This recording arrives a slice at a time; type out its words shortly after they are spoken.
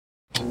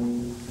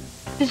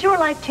Does your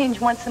life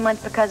change once a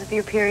month because of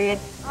your period?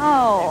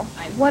 Oh,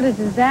 what a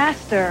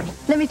disaster.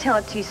 Let me tell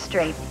it to you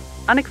straight.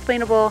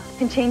 Unexplainable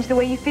Can change the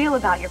way you feel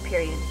about your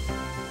period.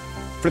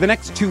 For the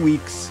next 2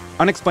 weeks,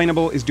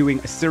 Unexplainable is doing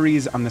a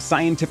series on the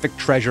scientific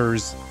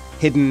treasures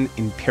hidden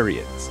in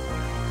periods.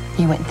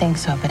 You wouldn't think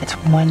so, but it's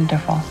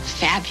wonderful.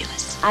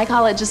 Fabulous. I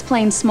call it just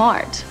plain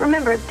smart.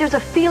 Remember, there's a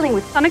feeling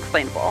with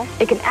unexplainable.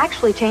 it can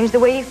actually change the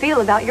way you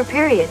feel about your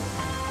period.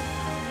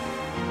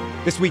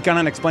 This week on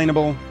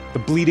Unexplainable, The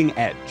Bleeding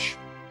Edge.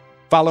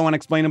 Follow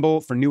Unexplainable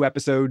for new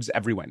episodes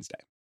every Wednesday.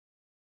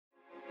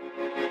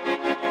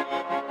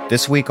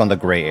 This week on The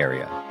Gray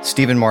Area,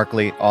 Stephen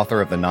Markley,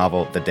 author of the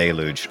novel The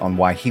Deluge, on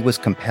why he was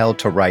compelled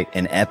to write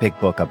an epic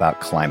book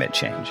about climate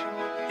change.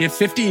 If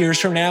 50 years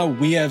from now,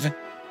 we have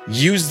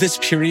used this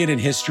period in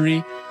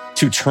history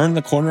to turn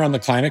the corner on the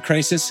climate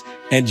crisis,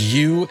 and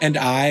you and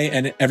I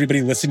and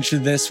everybody listening to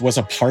this was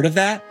a part of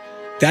that,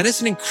 that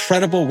is an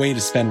incredible way to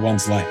spend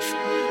one's life.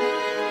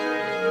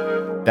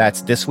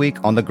 That's this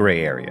week on The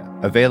Gray Area,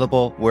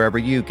 available wherever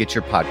you get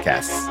your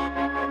podcasts.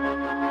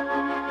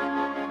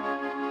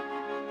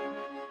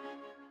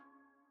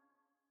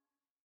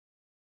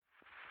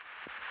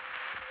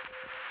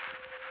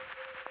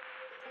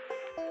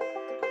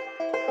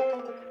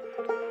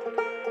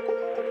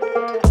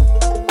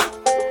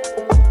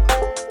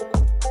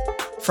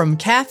 From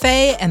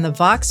Cafe and the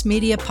Vox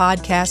Media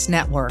Podcast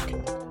Network,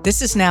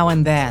 this is Now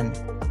and Then.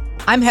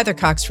 I'm Heather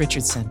Cox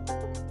Richardson.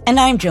 And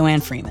I'm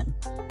Joanne Freeman.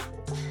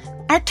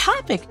 Our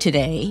topic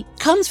today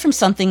comes from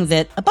something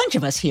that a bunch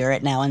of us here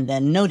at Now and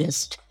Then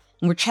noticed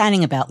and were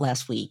chatting about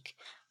last week.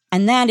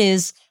 And that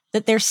is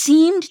that there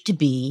seemed to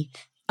be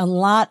a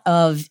lot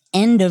of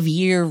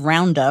end-of-year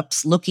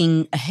roundups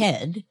looking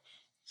ahead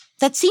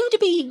that seemed to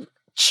be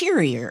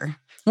cheerier,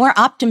 more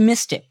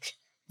optimistic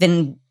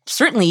than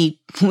certainly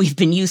we've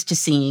been used to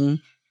seeing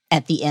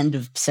at the end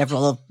of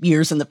several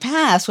years in the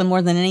past, when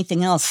more than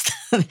anything else,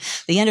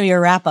 the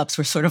end-of-year wrap-ups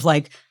were sort of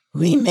like,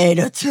 we made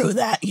it through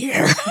that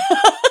year.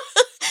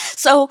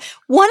 So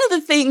one of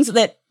the things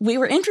that we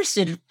were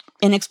interested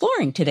in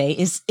exploring today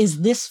is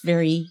this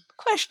very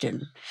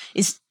question,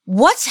 is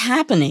what's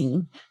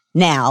happening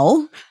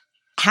now?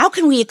 How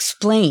can we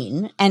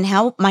explain, and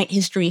how might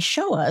history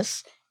show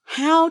us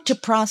how to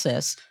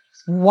process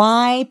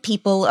why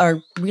people are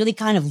really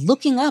kind of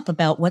looking up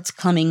about what's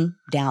coming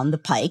down the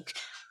pike?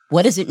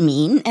 What does it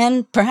mean?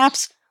 And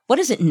perhaps, what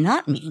does it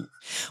not mean?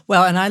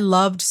 Well, and I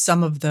loved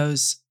some of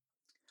those.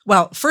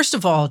 Well, first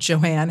of all,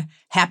 Joanne,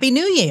 Happy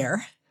New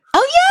Year.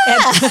 Oh,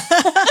 yeah.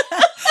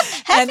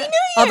 Happy New Year.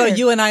 Although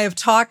you and I have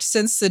talked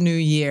since the new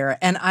year,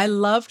 and I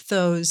loved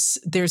those.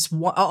 There's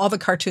all the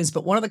cartoons,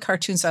 but one of the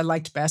cartoons I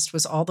liked best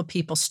was all the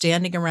people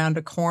standing around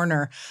a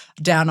corner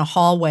down a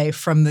hallway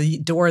from the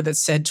door that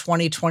said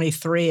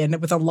 2023,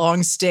 and with a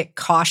long stick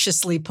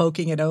cautiously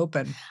poking it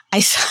open.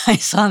 I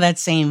saw that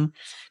same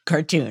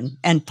cartoon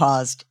and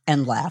paused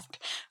and laughed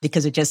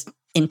because it just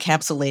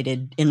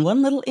encapsulated in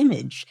one little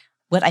image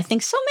what I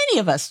think so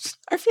many of us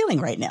are feeling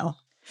right now.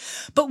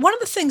 But one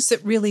of the things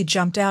that really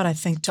jumped out, I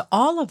think, to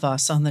all of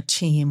us on the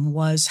team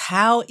was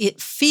how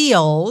it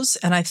feels,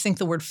 and I think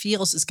the word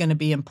feels is going to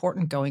be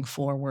important going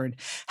forward,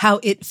 how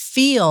it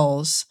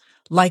feels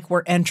like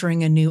we're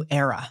entering a new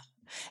era.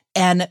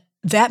 And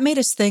that made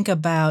us think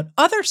about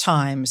other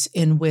times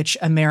in which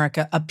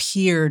America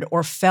appeared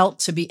or felt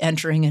to be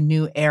entering a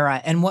new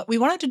era. And what we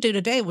wanted to do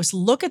today was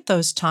look at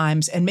those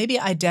times and maybe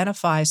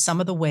identify some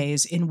of the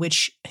ways in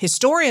which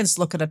historians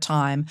look at a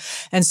time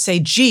and say,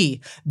 gee,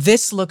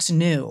 this looks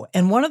new.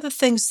 And one of the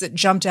things that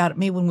jumped out at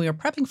me when we were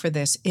prepping for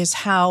this is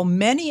how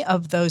many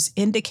of those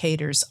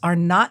indicators are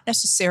not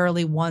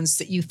necessarily ones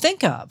that you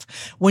think of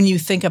when you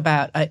think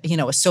about a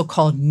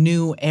so-called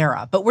new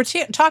era. But we're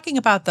talking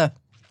about the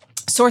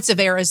sorts of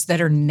eras that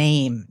are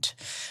named,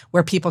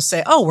 where people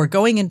say, oh, we're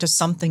going into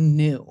something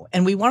new.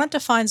 And we wanted to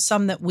find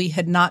some that we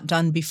had not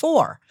done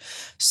before.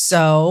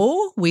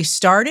 So we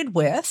started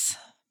with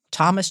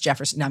Thomas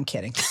Jefferson. No, I'm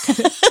kidding.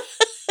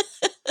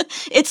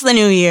 It's the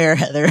new year,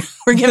 Heather.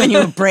 We're giving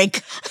you a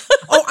break.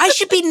 Oh, I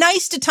should be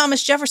nice to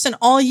Thomas Jefferson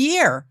all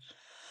year.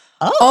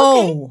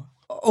 Oh,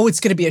 okay. It's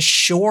going to be a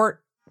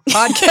short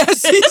podcast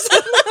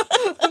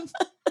season.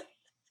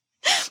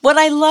 What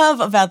I love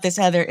about this,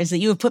 Heather, is that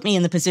you have put me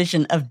in the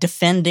position of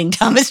defending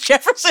Thomas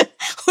Jefferson,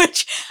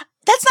 which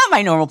that's not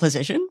my normal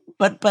position,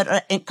 but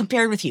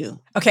compared with you.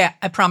 Okay,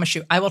 I promise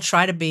you, I will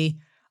try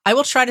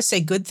to say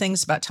good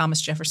things about Thomas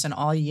Jefferson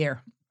all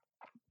year.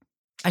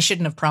 I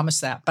shouldn't have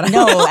promised that, but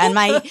no, and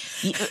my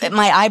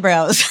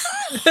eyebrows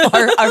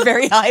are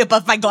very high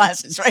above my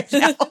glasses right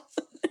now.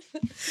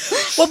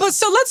 Well, but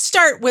so let's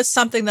start with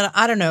something that,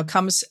 I don't know,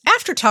 comes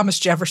after Thomas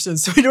Jefferson,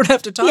 so we don't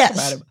have to talk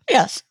about him.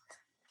 Yes.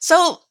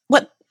 So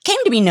what came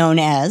to be known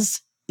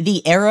as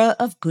the Era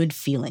of Good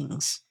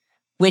Feelings,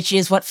 which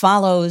is what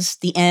follows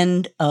the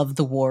end of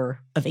the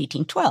War of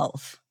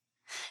 1812.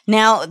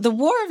 Now, the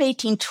War of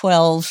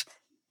 1812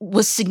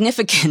 was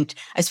significant,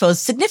 I suppose,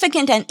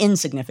 significant and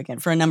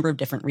insignificant for a number of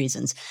different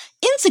reasons.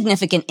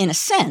 Insignificant in a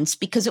sense,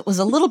 because it was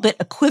a little bit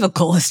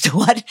equivocal as to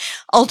what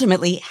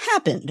ultimately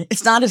happened.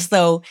 It's not as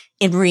though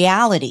in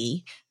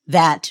reality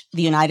that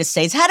the United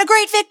States had a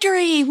great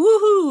victory.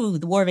 Woohoo!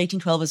 The War of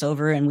 1812 is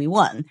over and we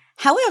won.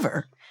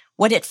 However,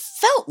 what it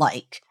felt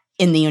like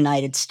in the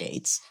United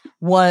States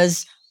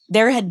was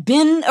there had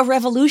been a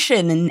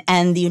revolution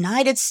and the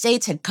United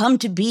States had come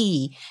to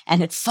be and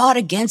had fought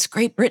against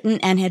Great Britain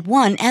and had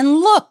won. And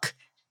look,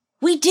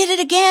 we did it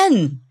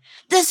again.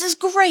 This is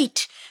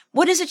great.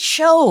 What does it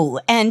show?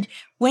 And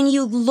when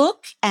you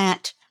look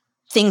at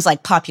things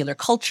like popular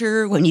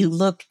culture, when you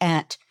look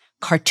at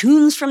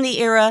cartoons from the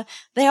era,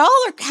 they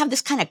all have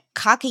this kind of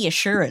cocky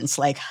assurance,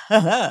 like,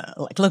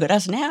 like, look at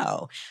us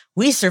now.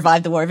 We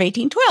survived the War of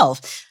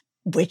 1812,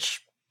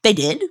 which they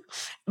did.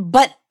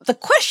 But the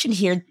question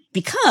here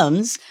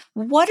becomes,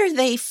 what are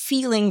they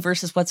feeling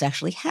versus what's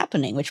actually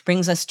happening? Which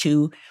brings us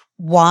to,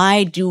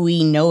 why do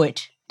we know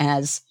it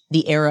as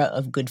the era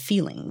of good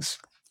feelings?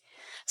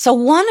 So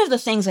one of the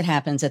things that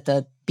happens at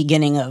the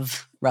beginning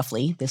of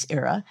roughly this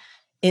era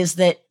is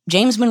that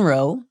James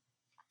Monroe,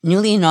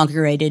 newly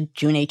inaugurated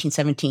June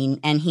 1817,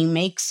 and he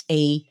makes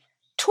a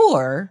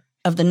tour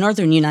of the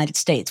northern United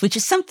States, which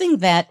is something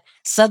that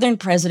Southern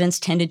presidents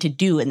tended to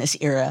do in this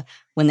era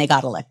when they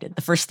got elected.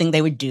 The first thing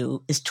they would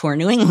do is tour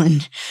New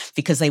England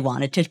because they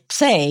wanted to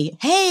say,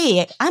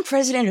 hey, I'm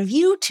president of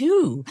you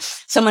too.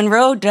 So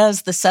Monroe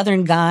does the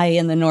Southern guy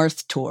in the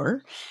North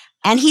tour,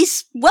 and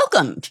he's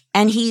welcomed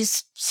and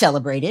he's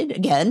celebrated.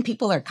 Again,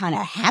 people are kind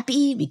of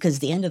happy because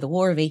the end of the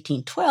War of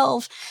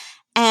 1812.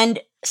 And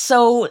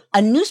so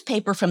a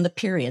newspaper from the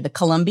period, the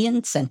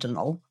Columbian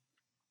Sentinel,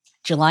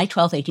 July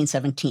 12,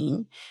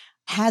 1817,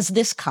 has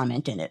this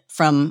comment in it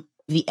from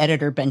the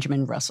editor,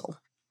 Benjamin Russell.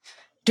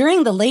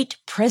 During the late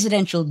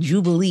presidential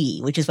jubilee,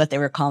 which is what they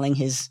were calling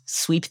his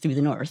sweep through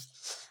the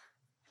North,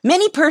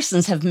 many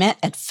persons have met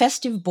at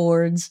festive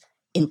boards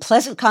in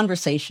pleasant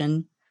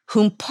conversation,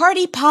 whom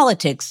party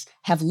politics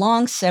have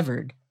long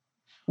severed.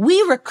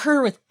 We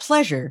recur with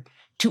pleasure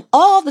to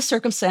all the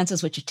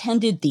circumstances which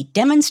attended the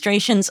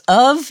demonstrations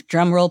of,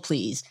 drumroll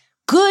please,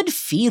 good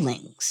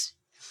feelings.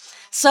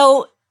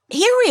 So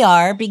here we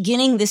are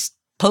beginning this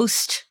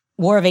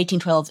post-War of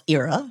 1812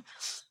 era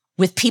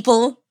with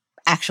people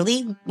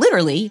actually,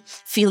 literally,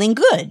 feeling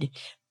good.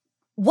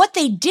 What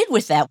they did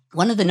with that,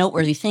 one of the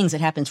noteworthy things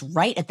that happens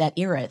right at that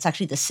era, it's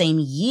actually the same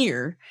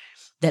year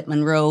that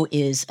Monroe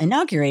is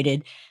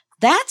inaugurated,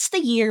 that's the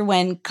year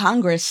when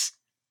Congress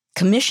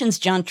commissions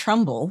John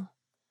Trumbull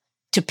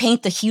to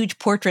paint the huge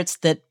portraits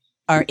that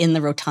are in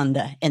the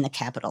rotunda in the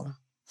Capitol.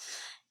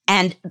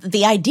 And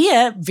the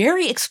idea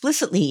very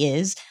explicitly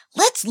is,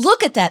 let's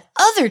look at that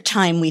other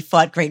time we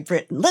fought Great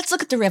Britain. Let's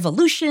look at the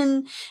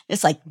Revolution.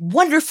 It's like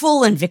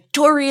wonderful and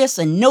victorious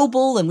and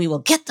noble, and we will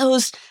get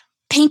those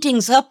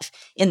paintings up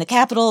in the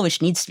Capitol,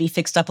 which needs to be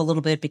fixed up a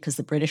little bit because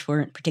the British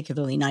weren't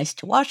particularly nice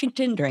to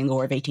Washington during the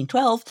War of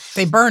 1812.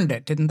 They burned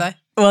it, didn't they?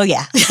 Well,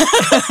 yeah.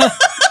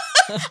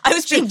 I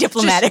was being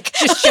diplomatic.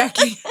 Just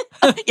checking.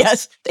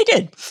 Yes, they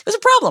did. It was a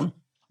problem.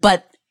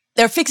 But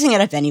they're fixing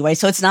it up anyway,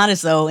 so it's not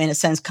as though, in a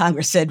sense,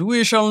 Congress said,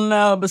 we shall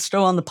now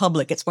bestow on the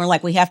public. It's more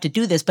like, we have to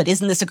do this, but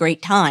isn't this a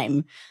great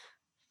time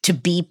to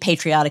be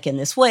patriotic in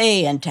this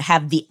way and to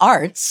have the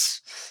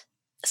arts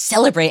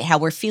celebrate how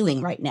we're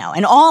feeling right now?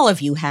 And all of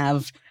you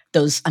have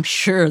those, I'm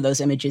sure, those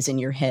images in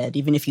your head,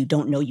 even if you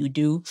don't know you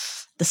do.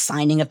 The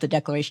signing of the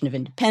Declaration of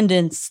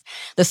Independence,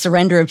 the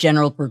surrender of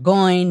General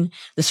Burgoyne,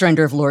 the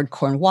surrender of Lord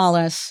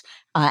Cornwallis,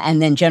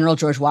 and then General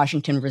George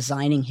Washington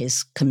resigning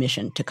his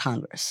commission to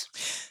Congress.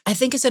 I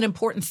think it's an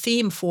important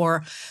theme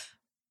for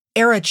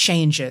era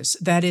changes.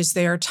 That is,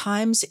 there are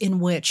times in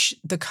which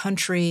the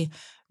country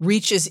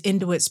reaches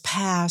into its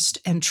past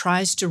and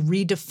tries to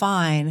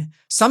redefine,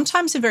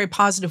 sometimes in very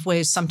positive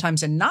ways,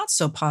 sometimes in not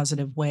so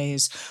positive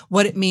ways,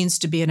 what it means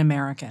to be an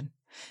American.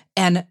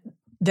 And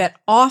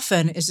that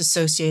often is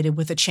associated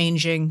with a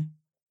changing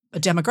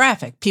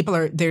demographic.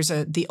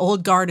 The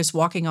old guard is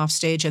walking off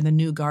stage and the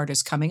new guard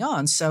is coming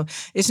on. So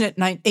isn't it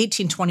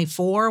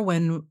 1824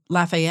 when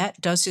Lafayette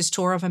does his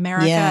tour of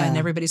America and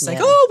everybody's like,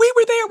 oh, we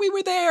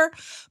were there.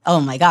 Oh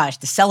my gosh,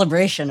 the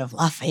celebration of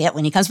Lafayette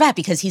when he comes back,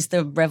 because he's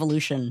the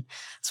revolution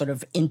sort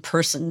of in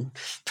person,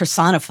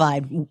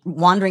 personified,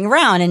 wandering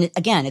around. And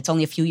again, it's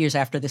only a few years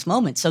after this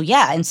moment. So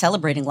yeah, in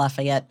celebrating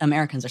Lafayette,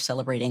 Americans are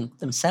celebrating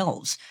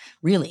themselves,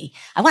 really.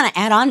 I want to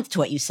add on to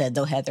what you said,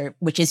 though, Heather,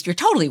 which is, you're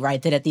totally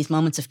right that at these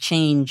moments of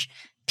change,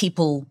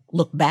 people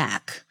look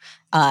back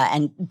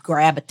and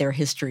grab at their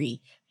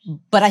history.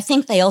 But I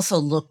think they also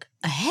look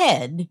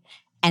ahead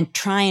and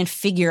try and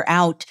figure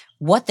out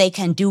what they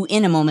can do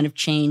in a moment of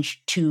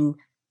change to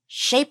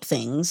shape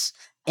things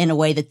in a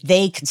way that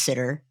they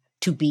consider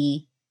to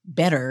be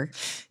better.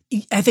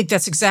 I think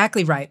that's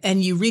exactly right.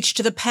 And you reach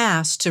to the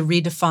past to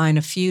redefine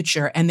a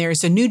future, and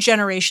there's a new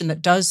generation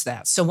that does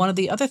that. So one of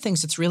the other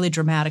things that's really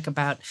dramatic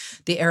about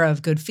the era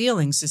of good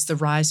feelings is the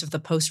rise of the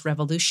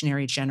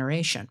post-revolutionary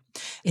generation.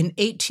 In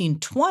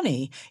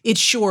 1820, it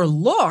sure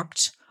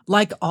looked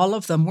like all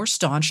of them were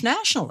staunch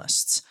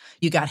nationalists.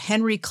 You got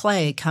Henry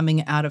Clay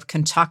coming out of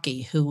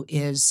Kentucky, who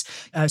is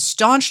a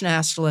staunch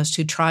nationalist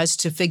who tries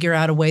to figure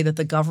out a way that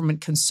the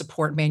government can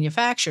support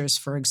manufacturers,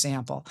 for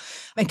example.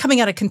 And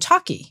coming out of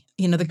Kentucky,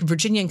 the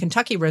Virginia and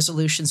Kentucky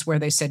resolutions where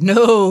they said,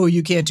 no,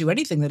 you can't do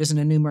anything that isn't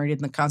enumerated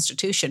in the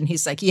Constitution. And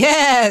he's like,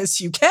 yes,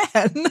 you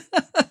can.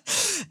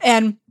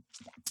 And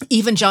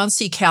even John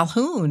C.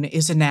 Calhoun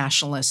is a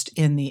nationalist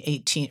in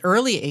the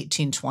early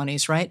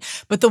 1820s, right?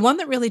 But the one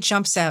that really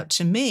jumps out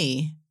to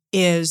me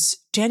is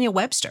Daniel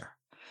Webster.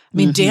 I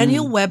mean,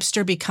 Daniel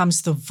Webster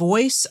becomes the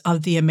voice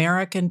of the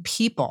American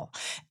people.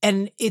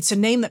 And it's a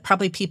name that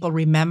probably people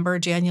remember,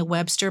 Daniel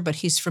Webster, but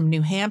he's from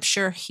New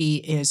Hampshire. He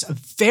is a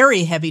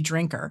very heavy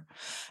drinker.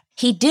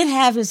 He did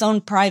have his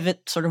own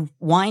private sort of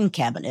wine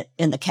cabinet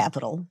in the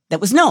Capitol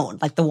that was known,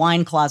 like the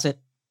wine closet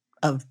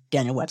of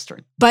Daniel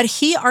Webster. But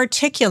he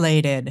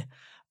articulated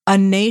a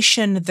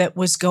nation that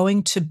was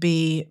going to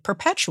be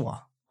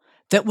perpetual,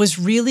 that was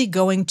really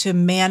going to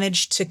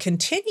manage to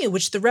continue,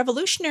 which the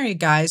revolutionary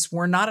guys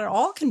were not at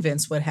all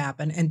convinced would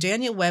happen. And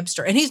Daniel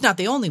Webster, and he's not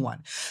the only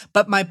one,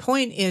 but my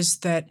point is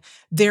that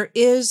there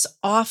is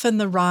often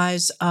the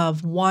rise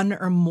of one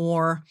or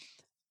more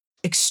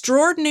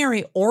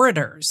extraordinary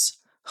orators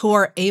who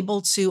are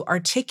able to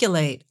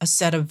articulate a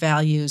set of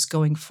values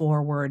going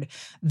forward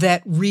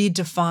that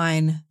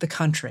redefine the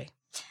country.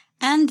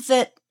 And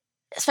that,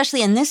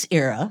 especially in this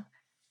era,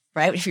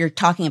 right, if you're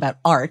talking about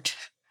art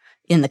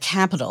in the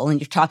Capitol and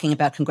you're talking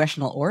about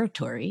congressional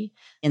oratory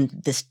in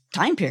this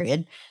time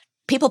period,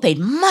 people paid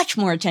much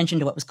more attention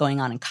to what was going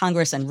on in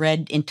Congress and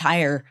read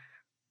entire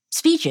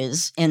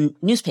speeches in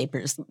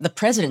newspapers. The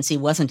presidency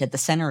wasn't at the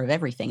center of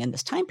everything in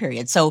this time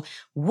period. So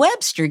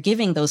Webster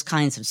giving those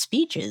kinds of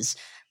speeches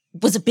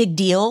was a big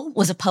deal,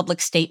 was a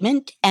public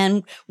statement,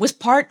 and was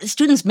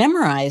students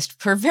memorized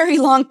for a very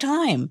long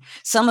time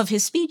some of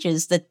his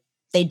speeches that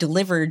they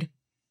delivered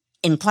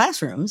in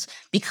classrooms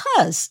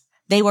because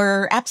they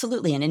were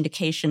absolutely an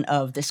indication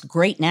of this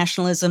great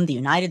nationalism, the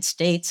United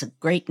States, a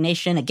great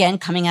nation, again,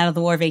 coming out of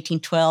the War of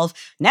 1812,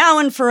 now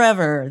and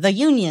forever, the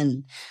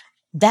Union.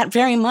 That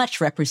very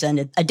much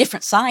represented a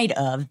different side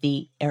of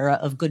the era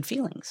of good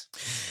feelings.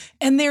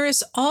 And there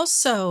is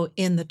also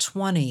in the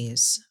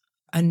 20s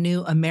a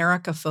new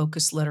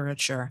America-focused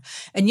literature.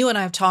 And you and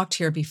I have talked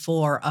here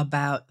before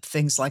about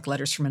things like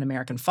Letters from an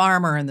American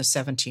Farmer in the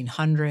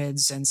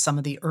 1700s and some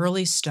of the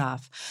early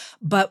stuff.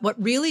 But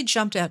what really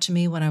jumped out to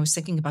me when I was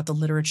thinking about the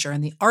literature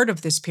and the art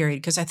of this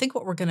period, because I think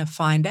what we're going to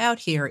find out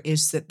here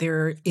is that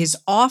there is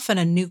often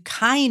a new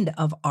kind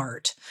of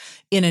art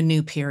in a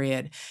new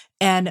period.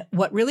 And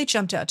what really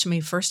jumped out to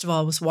me, first of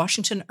all, was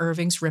Washington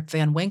Irving's Rip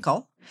Van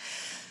Winkle.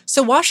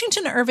 So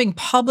Washington Irving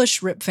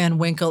published Rip Van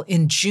Winkle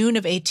in June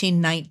of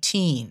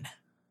 1819.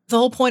 The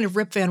whole point of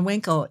Rip Van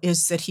Winkle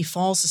is that he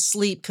falls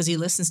asleep because he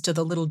listens to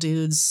the little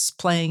dudes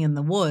playing in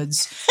the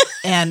woods.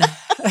 And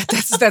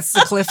that's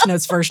the Cliff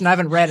Notes version. I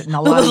haven't read it in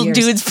a lot of years.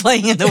 Little dudes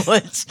playing in the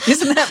woods.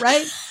 Isn't that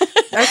right?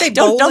 Aren't they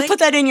don't put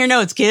that in your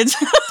notes, kids.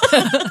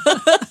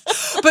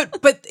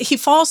 But he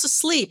falls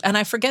asleep, and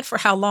I forget for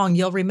how long,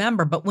 you'll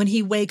remember. But when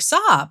he wakes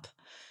up,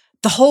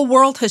 the whole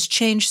world has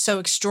changed so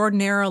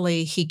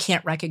extraordinarily, he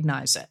can't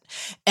recognize it.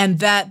 And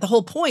that the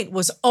whole point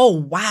was, oh,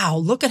 wow,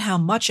 look at how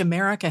much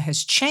America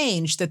has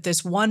changed, that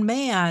this one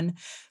man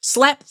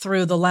slept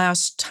through the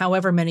last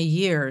however many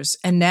years,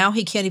 and now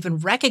he can't even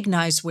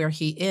recognize where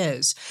he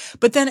is.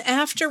 But then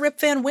after Rip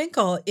Van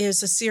Winkle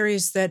is a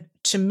series that,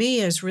 to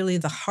me, is really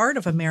the heart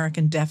of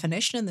American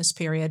definition in this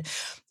period,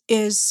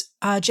 is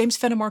James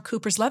Fenimore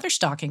Cooper's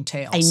Leatherstocking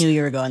Tales. I knew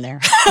you were going there.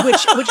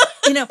 which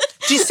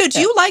do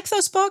you like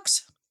those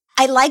books?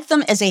 I like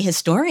them as a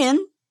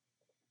historian.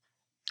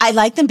 I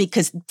like them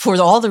because,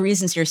 for all the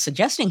reasons you're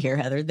suggesting here,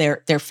 Heather,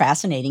 they're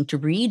fascinating to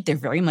read. They're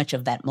very much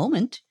of that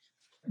moment.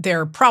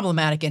 They're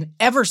problematic in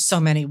ever so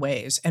many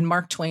ways. And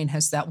Mark Twain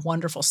has that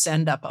wonderful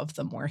send-up of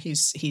them where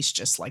he's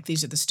just like,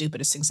 these are the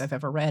stupidest things I've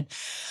ever read.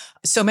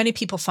 So many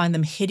people find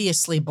them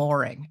hideously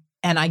boring,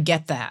 and I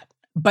get that.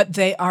 But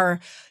they are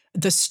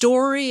the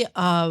story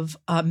of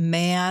a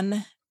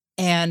man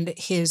and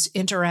his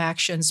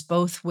interactions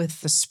both with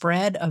the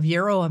spread of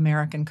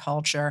Euro-American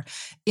culture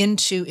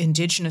into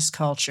indigenous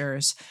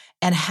cultures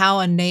and how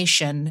a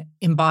nation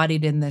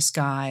embodied in this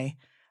guy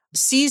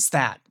sees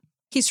that.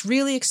 He's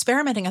really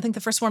experimenting. I think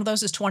the first one of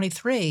those is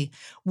 23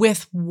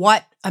 with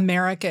what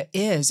America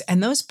is.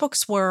 And those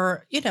books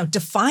were,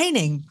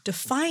 defining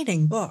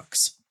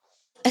books.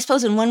 I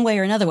suppose in one way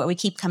or another, what we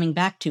keep coming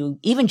back to,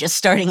 even just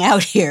starting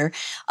out here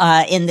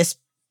in this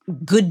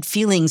good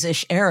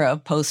feelings-ish era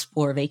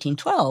post-War of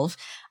 1812,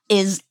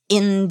 is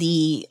in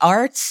the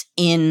arts,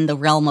 in the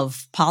realm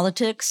of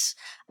politics,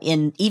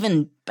 in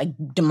even like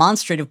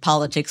demonstrative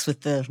politics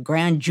with the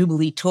Grand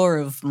Jubilee Tour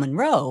of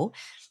Monroe.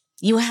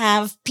 You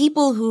have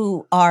people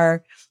who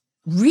are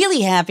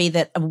really happy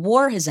that a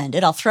war has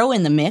ended. I'll throw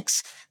in the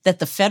mix that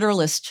the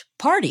Federalist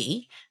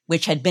Party,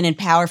 which had been in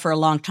power for a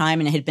long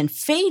time and had been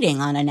fading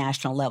on a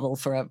national level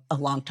for a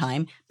long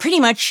time,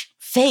 pretty much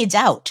fades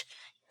out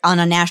on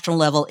a national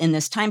level in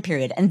this time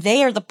period. And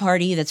they are the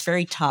party that's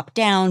very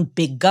top-down,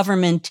 big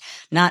government,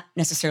 not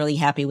necessarily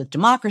happy with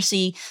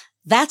democracy.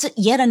 that's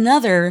yet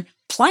another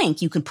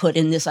plank you can put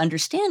in this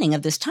understanding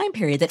of this time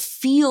period that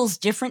feels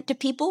different to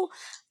people.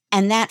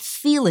 And that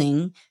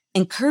feeling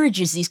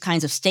encourages these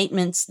kinds of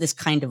statements, this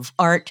kind of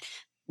art,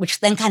 which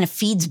then kind of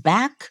feeds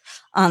back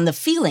on the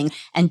feeling.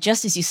 And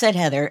just as you said,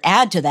 Heather,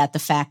 add to that the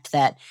fact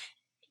that,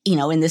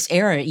 in this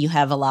era, you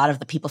have a lot of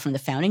the people from the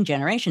founding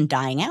generation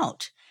dying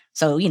out.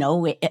 So,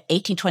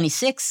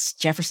 1826,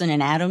 Jefferson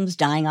and Adams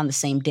dying on the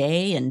same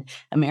day, and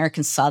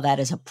Americans saw that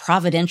as a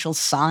providential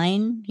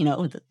sign.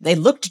 They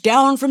looked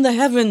down from the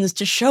heavens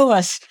to show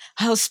us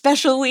how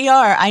special we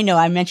are. I know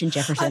I mentioned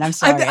Jefferson. I'm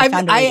sorry.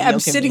 I am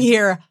sitting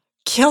here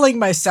killing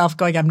myself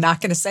going, I'm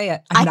not going to say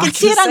it. I can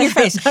see it on your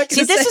face.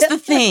 See, this is the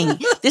thing.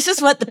 This is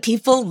what the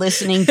people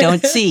listening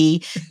don't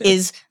see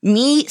is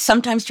me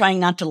sometimes trying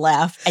not to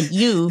laugh and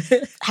you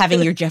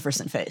having your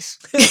Jefferson face.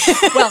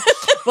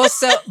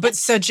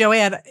 So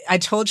Joanne, I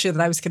told you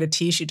that I was going to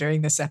tease you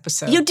during this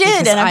episode. You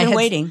did, and I've been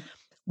waiting.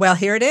 Well,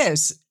 here it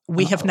is.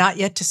 We have not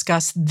yet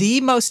discussed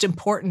the most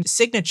important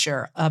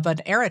signature of an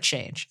era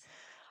change.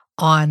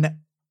 On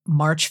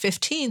March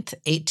 15th,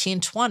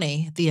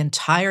 1820, the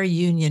entire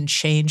Union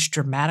changed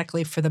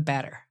dramatically for the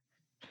better.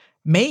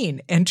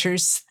 Maine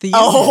enters the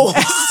Union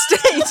as a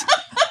state.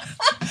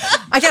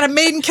 I got a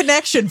Maine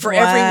connection for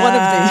every one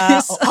of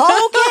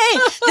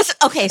these.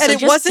 Okay. So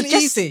it wasn't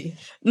easy.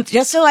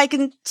 Just so I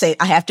can say,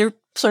 I have to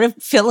sort of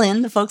fill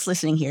in the folks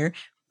listening here.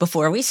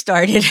 Before we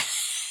started,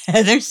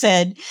 Heather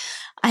said,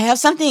 I have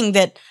something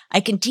that I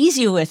can tease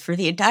you with for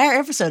the entire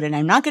episode, and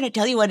I'm not going to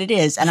tell you what it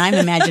is. And I'm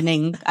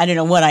imagining, I don't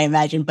know what I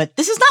imagined, but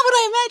this is not what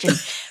I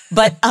imagined.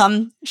 But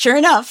sure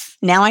enough,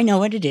 now I know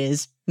what it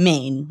is.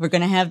 Maine.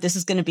 This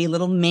is going to be a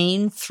little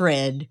Maine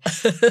thread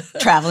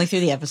traveling through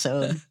the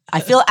episode.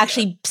 I feel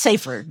actually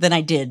safer than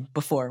I did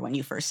before when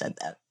you first said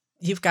that.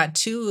 You've got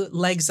two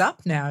legs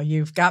up now.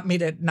 You've got me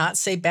to not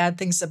say bad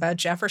things about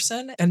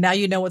Jefferson, and now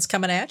you know what's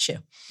coming at you.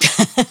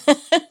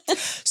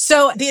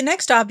 So the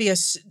next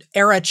obvious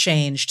era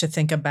change to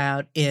think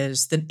about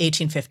is the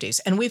 1850s.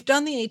 And we've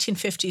done the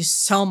 1850s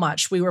so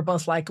much. We were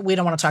both like, we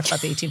don't want to talk about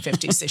the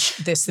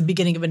 1850s, this the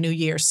beginning of a new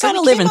year. So kind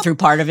of living through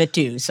part of it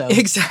too. So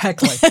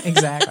Exactly.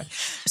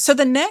 So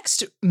the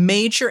next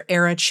major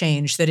era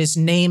change that is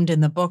named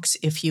in the books,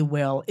 if you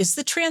will, is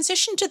the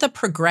transition to the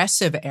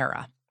progressive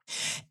era.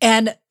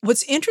 And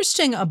what's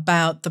interesting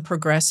about the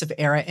progressive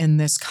era in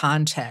this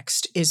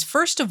context is,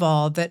 first of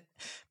all, that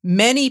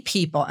many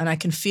people, and I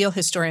can feel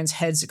historians'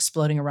 heads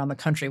exploding around the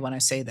country when I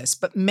say this,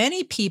 but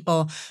many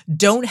people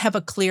don't have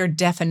a clear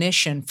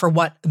definition for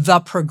what the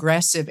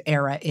progressive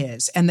era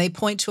is. And they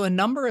point to a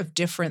number of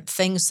different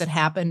things that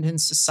happened in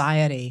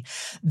society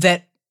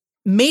that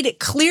made it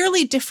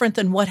clearly different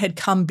than what had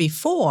come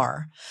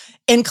before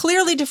and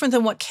clearly different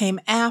than what came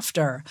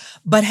after,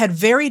 but had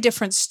very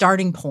different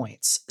starting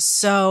points.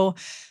 So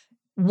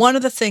one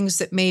of the things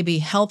that may be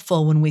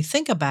helpful when we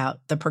think about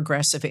the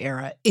progressive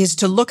era is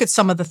to look at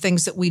some of the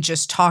things that we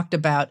just talked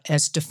about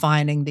as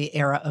defining the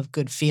era of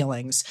good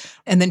feelings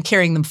and then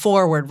carrying them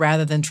forward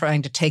rather than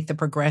trying to take the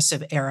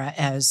progressive era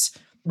as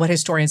what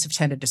historians have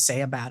tended to say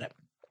about it.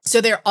 So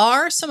there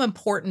are some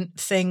important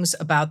things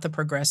about the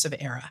progressive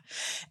era,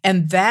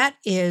 and that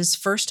is,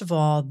 first of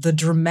all, the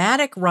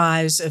dramatic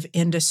rise of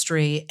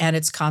industry and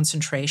its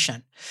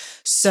concentration.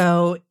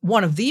 So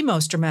one of the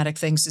most dramatic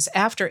things is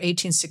after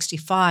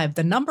 1865,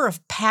 the number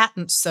of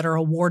patents that are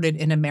awarded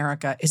in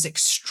America is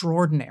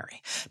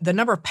extraordinary. The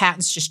number of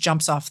patents just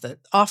jumps off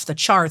the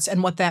charts,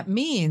 and what that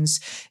means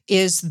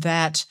is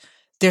that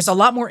there's a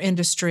lot more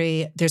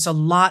industry, there's a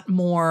lot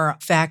more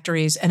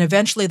factories, and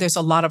eventually there's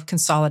a lot of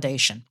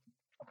consolidation.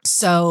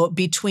 So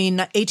between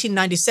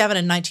 1897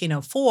 and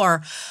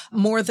 1904,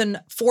 more than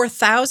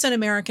 4,000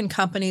 American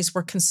companies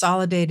were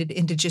consolidated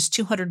into just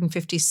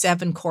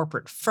 257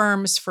 corporate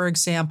firms, for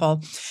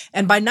example.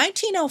 And by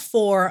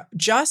 1904,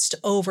 just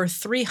over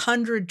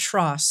 300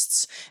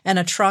 trusts, and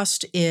a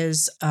trust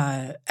is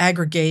an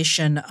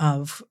aggregation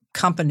of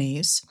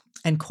companies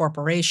and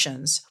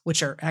corporations,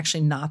 which are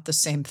actually not the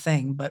same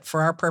thing, but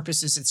for our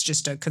purposes, it's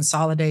just a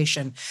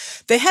consolidation.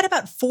 They had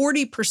about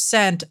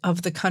 40%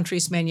 of the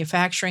country's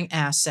manufacturing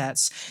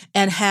assets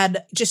and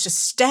had just a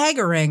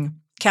staggering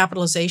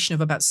capitalization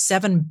of about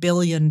 $7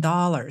 billion.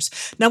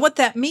 Now, what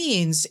that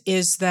means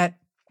is that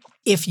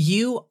if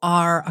you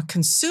are a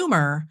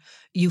consumer,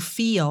 you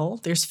feel,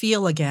 there's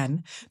feel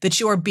again, that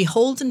you are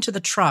beholden to the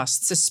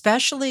trusts,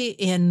 especially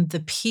in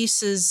the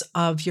pieces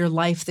of your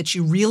life that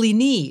you really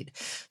need.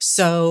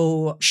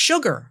 So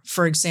sugar,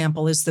 for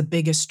example, is the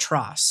biggest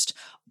trust.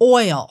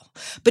 Oil,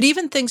 but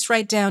even things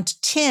right down to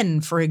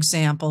tin, for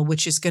example,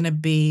 which is going to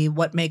be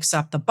what makes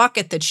up the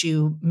bucket that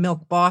you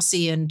milk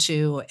Bossy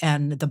into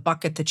and the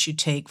bucket that you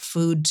take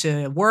food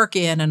to work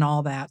in and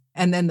all that.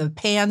 And then the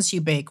pans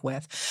you bake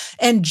with.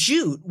 And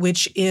jute,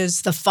 which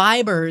is the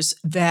fibers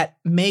that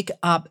make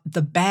up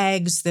the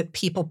bags that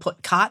people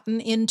put cotton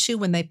into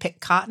when they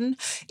pick cotton.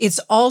 It's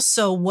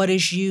also what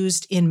is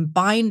used in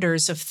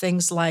binders of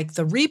things like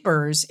the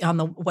reapers on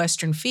the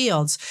western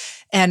fields.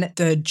 And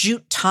the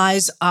jute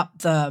ties up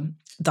the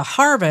the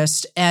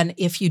harvest. And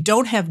if you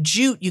don't have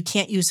jute, you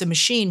can't use a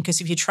machine, because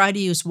if you try to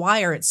use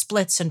wire, it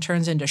splits and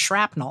turns into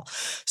shrapnel.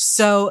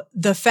 So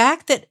the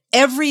fact that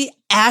every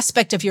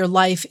aspect of your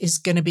life is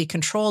going to be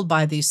controlled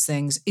by these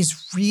things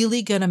is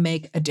really going to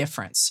make a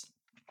difference.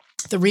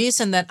 The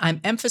reason that I'm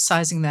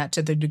emphasizing that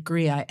to the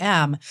degree I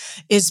am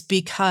is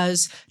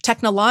because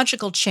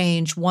technological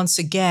change, once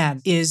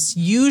again, is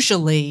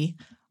usually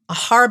a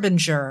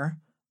harbinger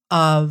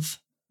of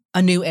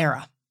a new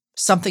era,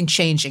 something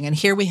changing. And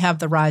here we have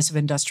the rise of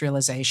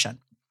industrialization.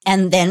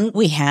 And then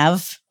we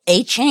have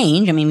a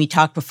change. I mean, we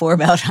talked before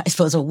about, I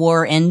suppose, a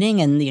war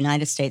ending and the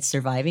United States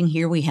surviving.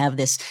 Here we have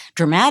this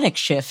dramatic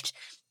shift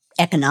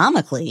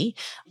economically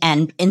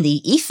and in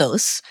the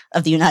ethos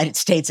of the United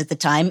States at the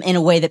time in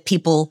a way that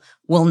people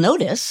will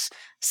notice.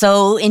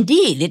 So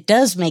indeed, it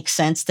does make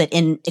sense that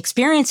in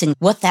experiencing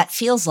what that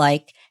feels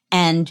like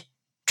and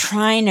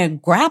trying to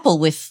grapple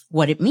with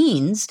what it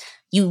means,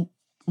 you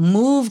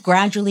move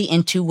gradually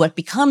into what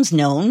becomes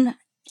known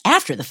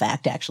after the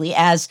fact, actually,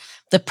 as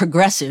the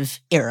progressive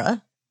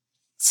era.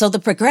 So the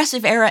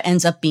progressive era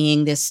ends up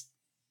being this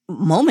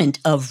moment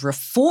of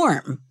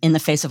reform in the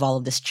face of all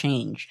of this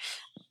change.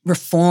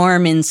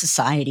 Reform in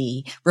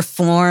society,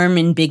 reform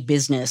in big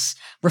business,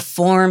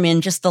 reform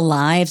in just the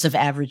lives of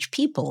average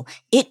people.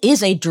 It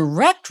is a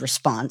direct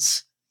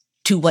response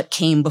to what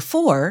came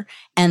before,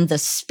 and the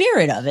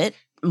spirit of it,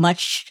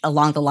 much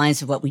along the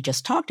lines of what we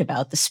just talked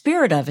about, the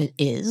spirit of it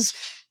is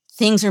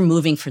things are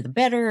moving for the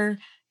better,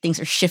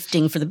 things are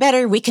shifting for the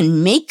better, we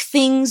can make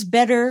things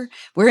better,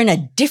 we're in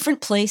a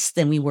different place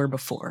than we were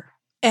before.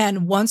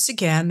 And once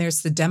again,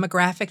 there's the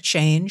demographic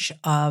change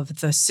of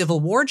the Civil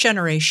War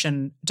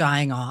generation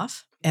dying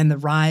off and the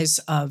rise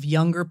of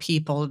younger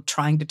people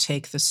trying to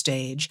take the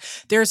stage.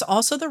 There's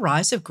also the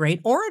rise of great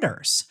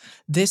orators.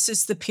 This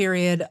is the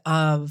period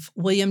of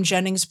William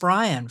Jennings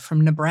Bryan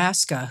from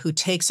Nebraska, who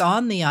takes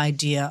on the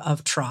idea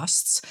of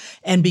trusts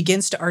and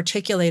begins to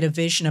articulate a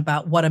vision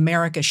about what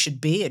America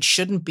should be. It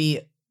shouldn't be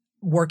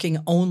working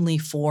only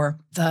for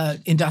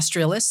the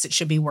industrialists. It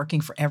should be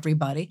working for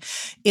everybody.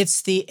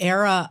 It's the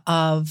era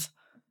of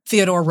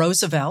Theodore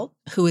Roosevelt,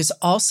 who is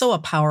also a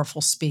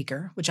powerful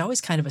speaker, which always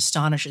kind of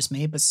astonishes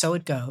me, but so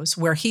it goes,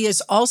 where he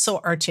is also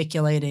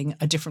articulating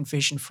a different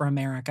vision for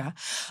America.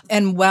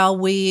 And while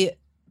we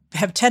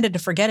have tended to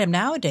forget him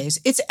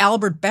nowadays, it's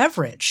Albert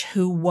Beveridge,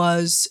 who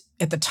was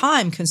at the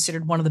time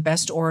considered one of the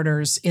best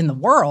orators in the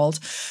world,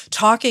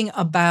 talking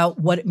about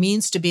what it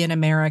means to be an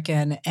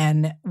American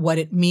and what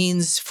it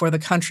means for the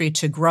country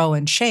to grow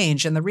and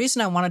change. And the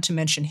reason I wanted to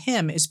mention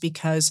him is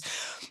because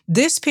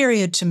this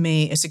period to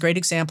me is a great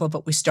example of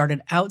what we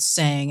started out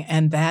saying,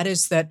 and that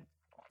is that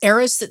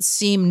eras that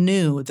seem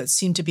new, that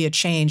seem to be a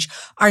change,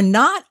 are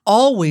not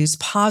always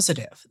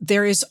positive.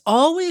 There is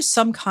always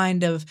some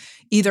kind of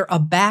either a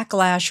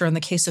backlash or, in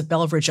the case of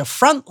Beveridge, a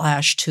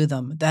frontlash to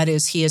them. That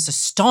is, he is a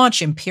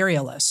staunch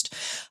imperialist.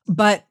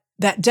 But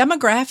that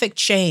demographic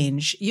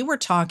change, you were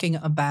talking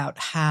about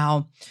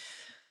how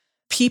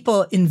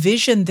people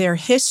envision their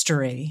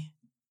history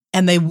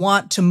and they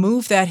want to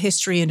move that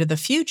history into the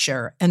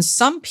future. And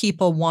some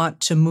people want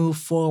to move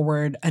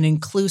forward an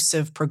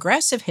inclusive,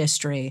 progressive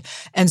history.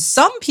 And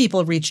some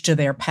people reach to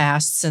their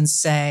pasts and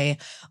say,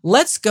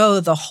 let's go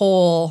the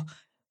whole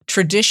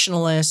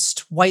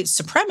traditionalist, white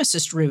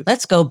supremacist route.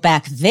 Let's go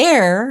back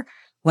there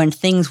when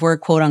things were,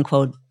 quote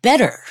unquote,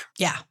 better.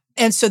 Yeah.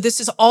 And so this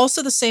is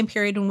also the same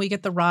period when we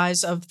get the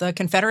rise of the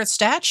Confederate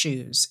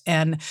statues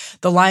and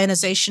the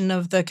lionization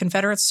of the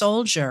Confederate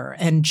soldier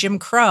and Jim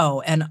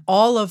Crow and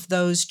all of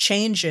those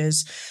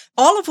changes,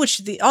 all of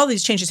which all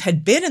these changes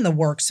had been in the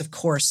works, of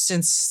course,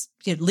 since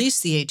at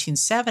least the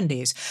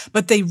 1870s,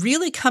 but they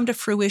really come to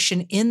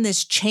fruition in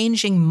this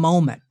changing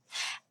moment.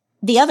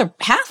 The other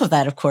half of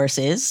that, of course,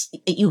 is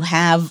you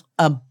have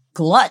a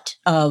glut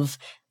of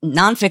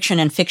nonfiction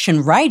and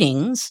fiction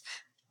writings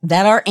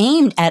that are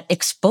aimed at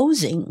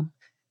exposing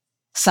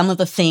some of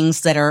the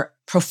things that are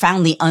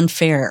profoundly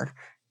unfair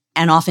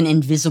and often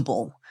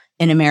invisible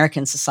in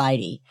American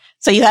society.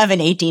 So you have in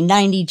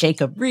 1890,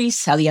 Jacob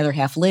Riis, How the Other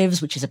Half Lives,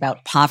 which is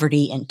about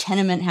poverty and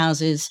tenement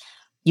houses.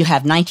 You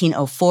have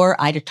 1904,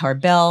 Ida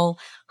Tarbell,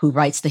 who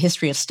writes The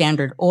History of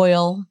Standard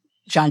Oil,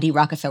 John D.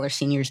 Rockefeller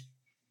Sr.'s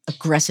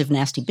aggressive,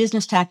 nasty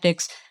business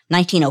tactics.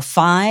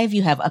 1905,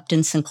 you have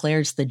Upton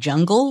Sinclair's The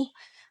Jungle,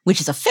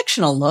 which is a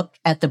fictional look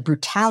at the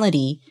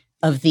brutality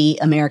of the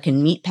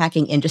American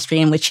meatpacking industry,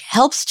 and which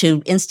helps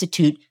to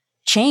institute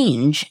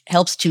change,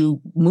 helps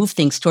to move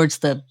things towards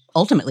the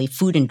ultimately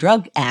Food and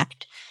Drug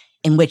Act,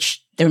 in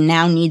which there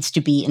now needs to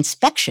be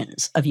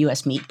inspections of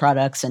U.S. meat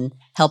products and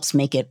helps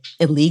make it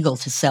illegal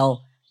to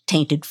sell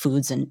tainted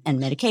foods and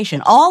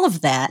medication. All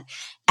of that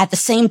at the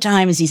same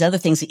time as these other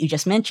things that you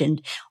just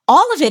mentioned,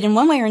 all of it in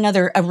one way or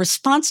another, a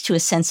response to a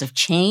sense of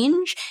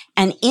change.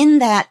 And in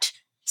that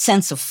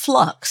sense of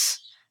flux,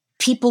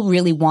 people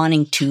really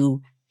wanting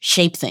to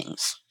shape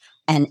things.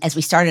 And as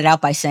we started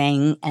out by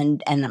saying,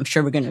 and I'm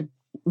sure we're going to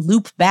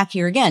loop back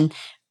here again,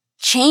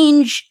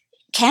 change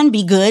can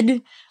be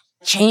good.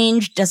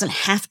 Change doesn't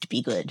have to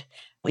be good.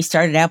 We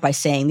started out by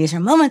saying these are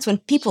moments when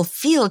people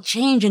feel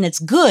change and it's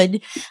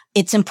good.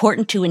 It's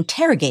important to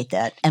interrogate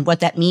that and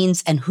what that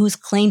means and who's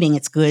claiming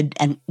it's good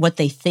and what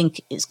they think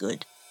is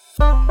good.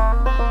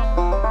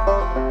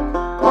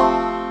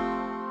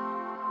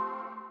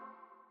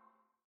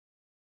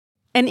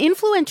 An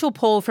influential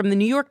poll from the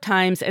New York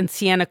Times and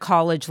Siena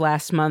College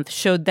last month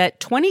showed that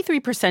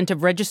 23%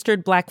 of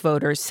registered Black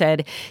voters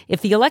said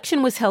if the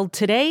election was held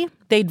today,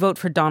 they'd vote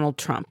for Donald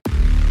Trump.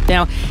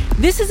 Now,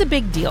 this is a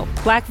big deal.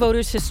 Black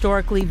voters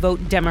historically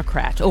vote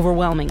Democrat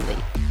overwhelmingly.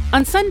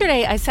 On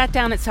Sunday, I sat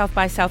down at South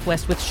by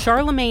Southwest with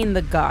Charlamagne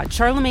tha God.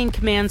 Charlamagne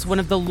commands one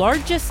of the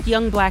largest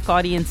young Black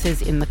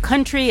audiences in the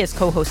country as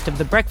co-host of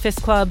The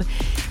Breakfast Club,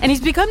 and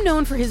he's become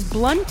known for his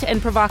blunt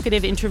and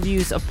provocative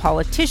interviews of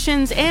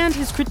politicians and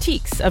his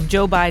critiques of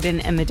Joe Biden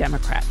and the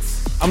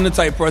Democrats. I'm the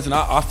type of person,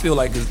 I feel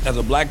like as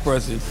a Black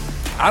person,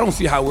 I don't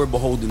see how we're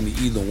beholden to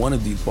either one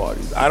of these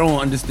parties. I don't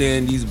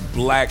understand these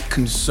Black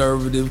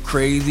conservative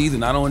crazies,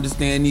 and I don't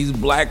understand these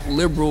Black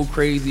liberal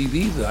crazies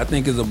either. I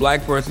think as a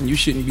Black person, you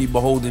shouldn't be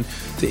beholden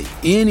to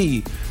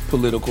any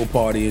political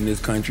party in this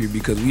country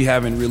because we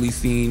haven't really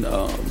seen,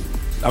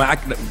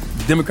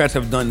 Democrats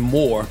have done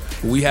more,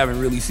 but we haven't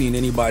really seen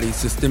anybody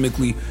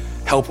systemically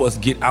help us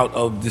get out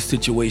of the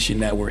situation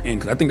that we're in.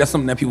 Because I think that's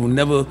something that people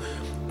never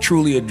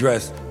truly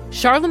address.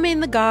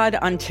 Charlamagne tha God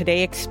on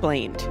Today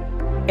Explained.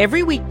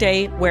 Every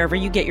weekday, wherever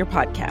you get your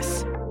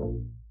podcasts.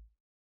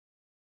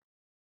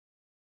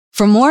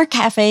 For more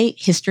Cafe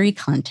History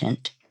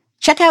content,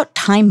 check out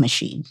Time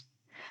Machine,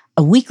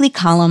 a weekly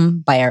column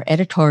by our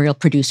editorial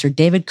producer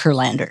David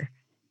Kurlander,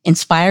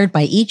 inspired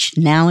by each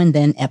Now and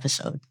Then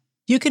episode.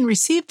 You can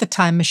receive the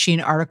Time Machine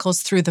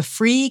articles through the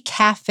free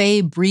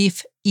Cafe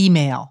Brief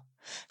email.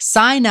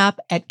 Sign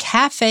up at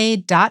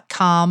cafe.com/brief.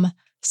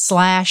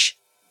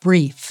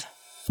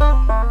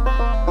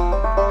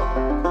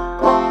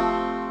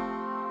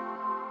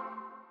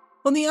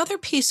 Well, the other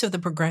piece of the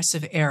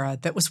progressive era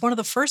that was one of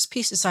the first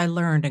pieces I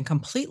learned and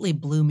completely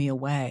blew me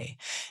away,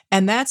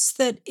 and that's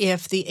that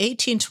if the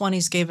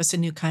 1820s gave us a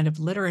new kind of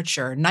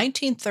literature,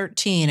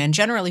 1913, and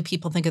generally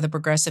people think of the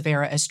progressive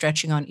era as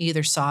stretching on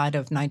either side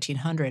of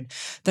 1900,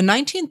 the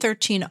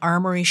 1913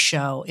 Armory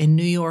Show in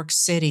New York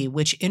City,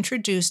 which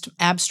introduced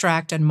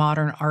abstract and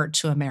modern art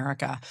to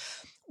America,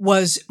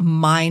 was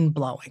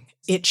mind-blowing.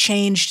 It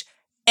changed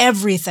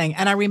everything.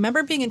 And I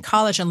remember being in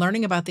college and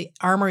learning about the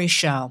Armory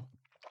Show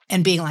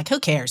and being like, who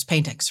cares?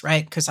 Paintings,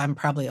 right? Because I'm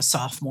probably a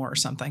sophomore or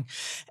something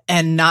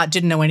and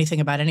didn't know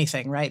anything about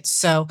anything, right?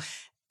 So,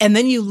 and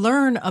then you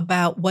learn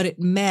about what it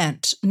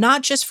meant,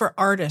 not just for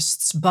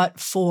artists, but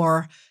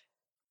for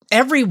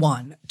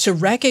everyone to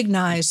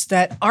recognize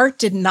that art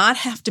did not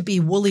have to be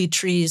woolly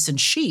trees and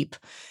sheep.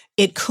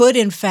 It could,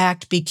 in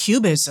fact, be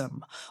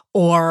cubism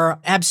or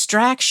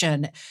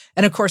abstraction.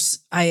 And of course,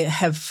 I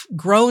have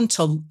grown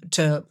to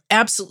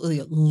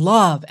absolutely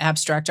love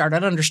abstract art. I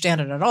don't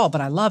understand it at all, but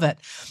I love it.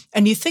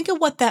 And you think of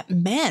what that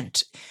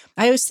meant.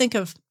 I always think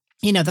of,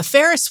 the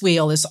Ferris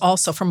wheel is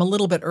also from a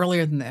little bit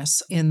earlier than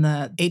this in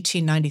the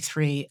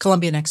 1893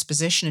 Columbian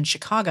Exposition in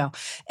Chicago.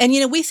 And,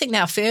 we think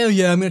now, I'm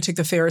going to take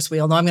the Ferris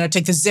wheel. No, I'm going to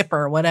take the zipper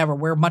or whatever.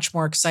 We're much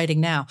more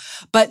exciting now.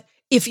 But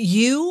if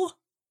you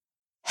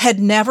had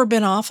never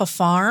been off a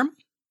farm,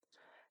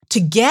 to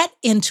get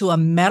into a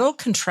metal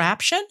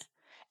contraption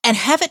and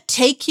have it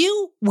take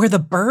you where the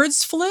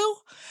birds flew,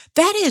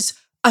 that is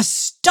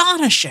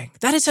astonishing.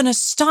 That is an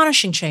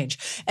astonishing change.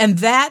 And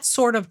that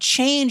sort of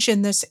change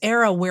in this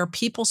era where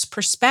people's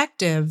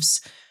perspectives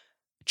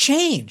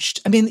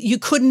changed. I mean, you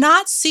could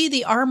not see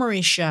the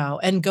Armory Show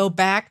and go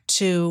back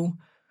to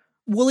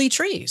woolly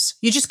trees.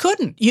 You just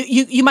couldn't.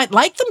 You might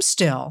like them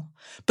still,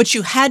 but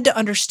you had to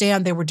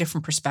understand there were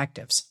different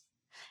perspectives.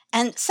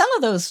 And some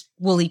of those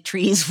woolly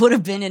trees would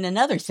have been in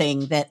another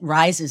thing that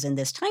rises in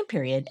this time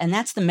period, and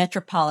that's the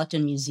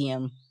Metropolitan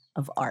Museum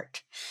of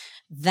Art.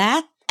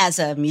 That, as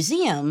a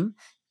museum,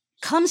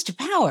 comes to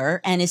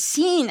power and is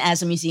seen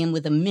as a museum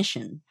with a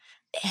mission.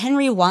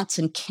 Henry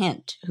Watson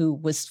Kent, who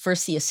was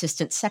first the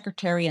assistant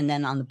secretary and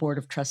then on the board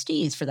of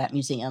trustees for that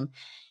museum,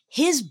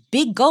 his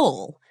big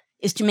goal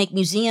is to make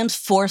museums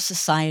for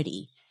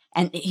society.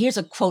 And here's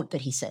a quote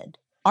that he said,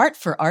 "Art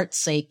for art's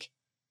sake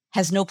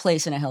has no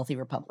place in a healthy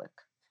republic.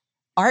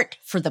 Art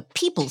for the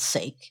people's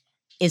sake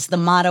is the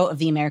motto of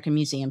the American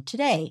Museum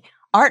today.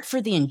 Art for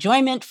the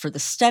enjoyment, for the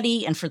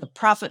study, and for the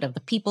profit of the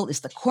people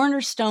is the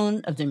cornerstone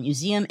of the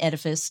museum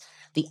edifice,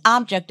 the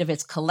object of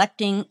its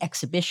collecting,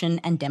 exhibition,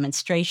 and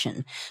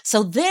demonstration."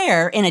 So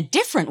there, in a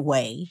different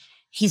way,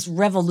 he's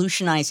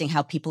revolutionizing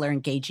how people are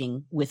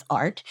engaging with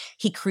art.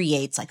 He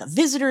creates like a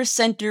visitor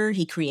center.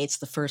 He creates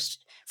the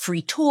first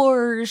free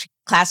tours.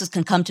 Classes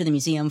can come to the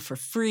museum for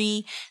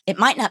free. It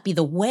might not be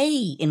the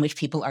way in which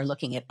people are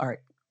looking at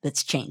art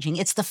that's changing.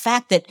 It's the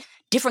fact that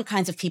different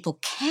kinds of people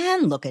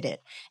can look at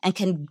it and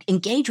can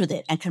engage with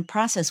it and can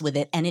process with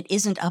it, and it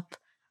isn't up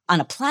on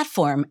a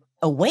platform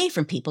away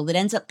from people that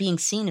ends up being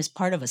seen as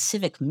part of a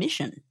civic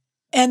mission.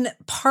 And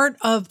part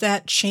of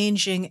that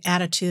changing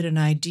attitude and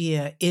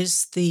idea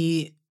is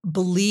the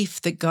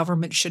belief that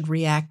government should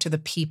react to the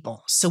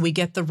people. So we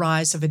get the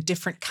rise of a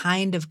different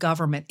kind of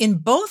government in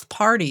both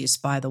parties,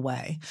 by the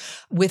way,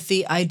 with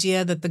the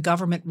idea that the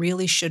government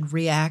really should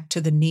react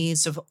to the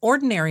needs of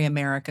ordinary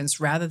Americans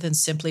rather than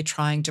simply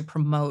trying to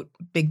promote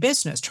big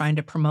business, trying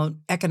to promote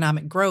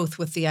economic growth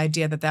with the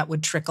idea that that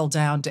would trickle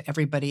down to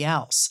everybody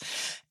else.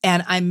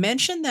 And I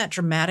mentioned that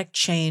dramatic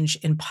change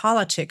in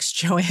politics,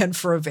 Joanne,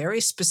 for a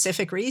very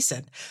specific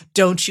reason.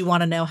 Don't you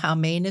want to know how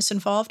Maine is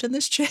involved in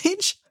this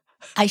change?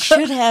 I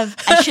should have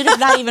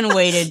not even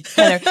waited,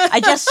 Heather. I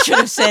just should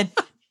have said,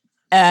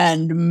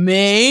 and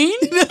Maine?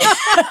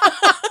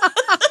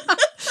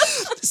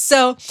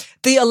 So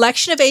the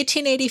election of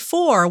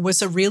 1884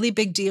 was a really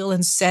big deal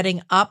in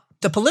setting up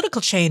the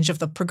political change of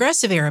the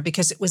progressive era,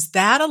 because it was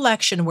that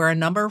election where a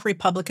number of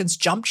Republicans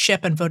jumped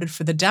ship and voted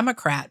for the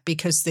Democrat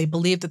because they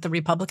believed that the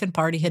Republican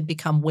Party had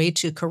become way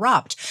too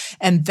corrupt.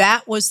 And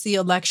that was the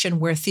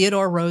election where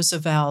Theodore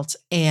Roosevelt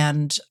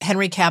and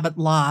Henry Cabot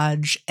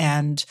Lodge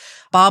and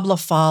Bob La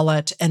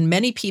Follette and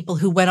many people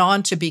who went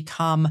on to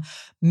become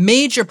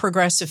major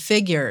progressive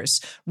figures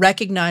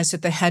recognized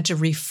that they had to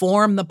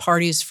reform the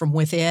parties from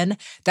within.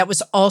 That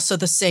was also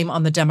the same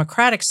on the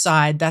Democratic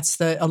side. That's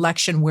the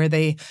election where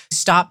they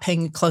stopped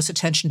paying close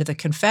attention to the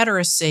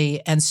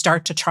Confederacy and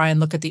start to try and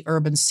look at the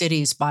urban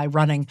cities by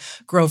running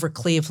Grover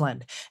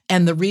Cleveland.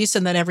 And the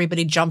reason that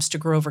everybody jumps to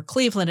Grover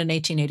Cleveland in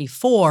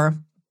 1884,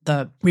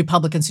 the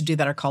Republicans who do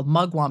that are called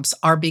mugwumps,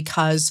 are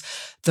because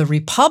the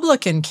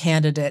Republican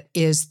candidate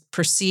is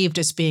perceived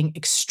as being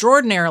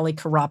extraordinarily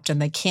corrupt and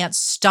they can't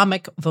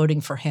stomach voting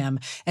for him.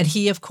 And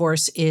he, of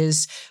course,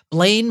 is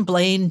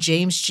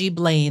James G.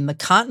 Blaine, the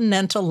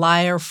continental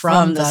liar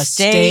from the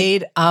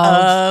state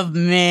of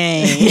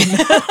Maine.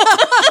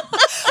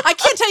 I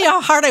can't tell you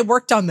how hard I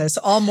worked on this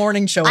all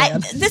morning,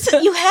 Joanne.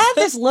 You had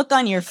this look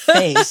on your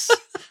face.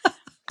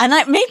 And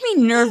it made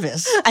me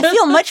nervous. I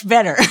feel much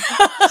better.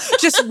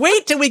 Just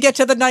wait till we get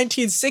to the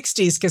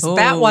 1960s, because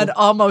that one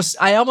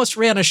I almost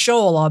ran a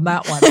shoal on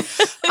that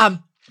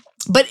one.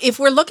 But if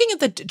we're looking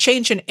at the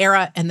change in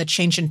era and the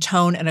change in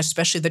tone, and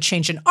especially the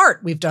change in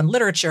art, we've done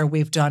literature,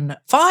 we've done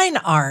fine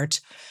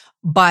art,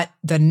 but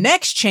the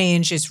next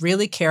change is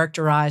really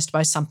characterized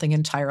by something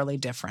entirely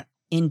different.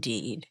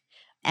 Indeed.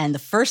 And the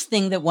first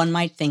thing that one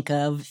might think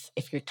of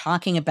if you're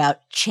talking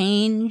about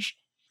change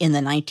in the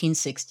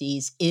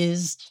 1960s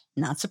is,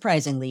 not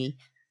surprisingly,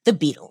 the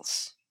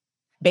Beatles.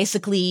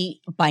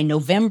 Basically, by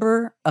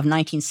November of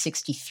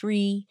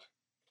 1963,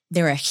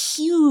 they're a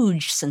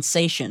huge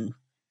sensation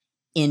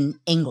in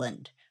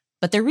England,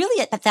 but they're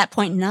really at that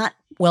point not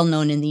well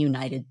known in the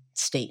United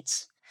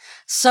States.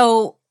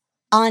 So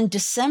on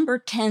December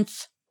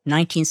 10th,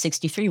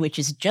 1963, which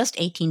is just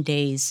 18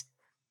 days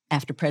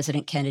after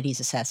President Kennedy's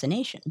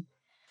assassination,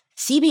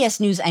 CBS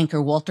News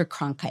anchor Walter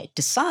Cronkite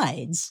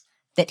decides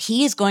that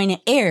he is going to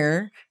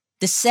air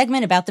this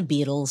segment about the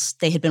Beatles.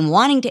 They had been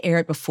wanting to air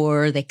it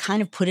before. They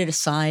kind of put it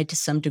aside to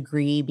some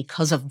degree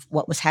because of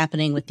what was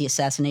happening with the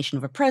assassination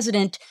of a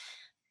president.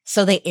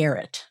 So they air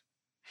it.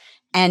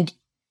 And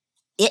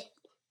it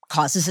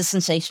causes a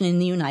sensation in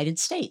the United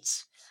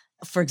States.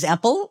 For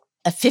example,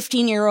 a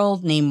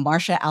 15-year-old named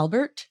Marcia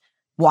Albert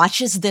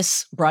watches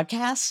this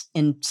broadcast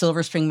in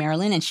Silver Spring,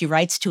 Maryland, and she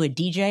writes to a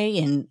DJ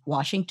in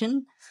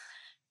Washington,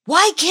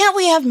 "Why can't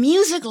we have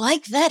music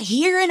like that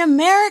here in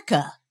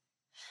America?"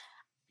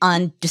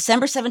 On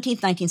December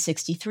 17th,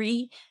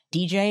 1963,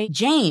 DJ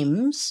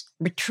James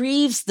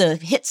retrieves the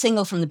hit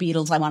single from the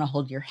Beatles, "I Want to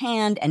Hold Your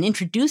Hand," and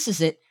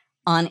introduces it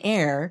on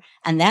air,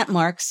 and that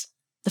marks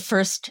the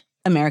first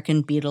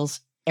American Beatles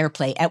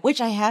airplay, at which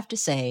I have to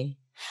say,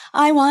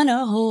 I want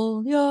to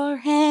hold your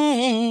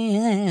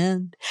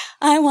hand,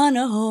 I want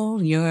to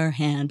hold your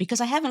hand,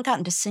 because I haven't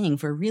gotten to sing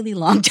for a really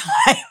long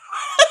time.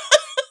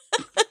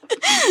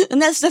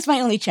 And that's my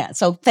only chance.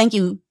 So thank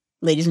you,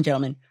 ladies and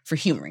gentlemen, for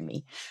humoring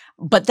me.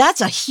 But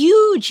that's a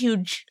huge,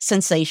 huge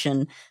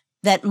sensation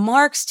that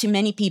marks to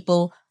many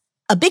people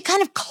a big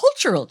kind of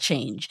cultural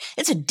change.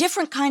 It's a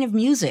different kind of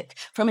music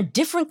from a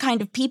different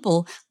kind of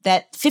people.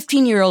 That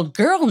 15-year-old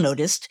girl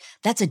noticed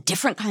that's a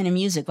different kind of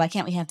music. Why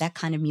can't we have that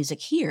kind of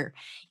music here?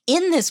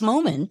 In this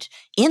moment,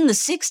 in the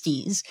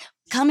 60s,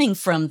 coming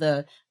from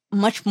the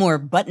much more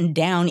buttoned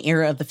down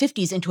era of the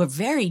 50s into a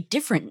very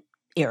different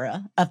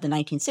era of the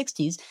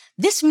 1960s,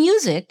 this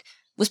music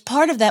was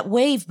part of that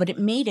wave, but it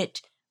made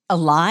it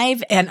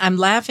alive. And I'm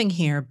laughing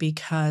here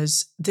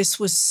because this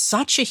was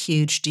such a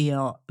huge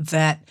deal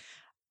that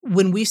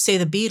when we say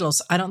the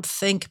Beatles, I don't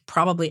think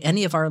probably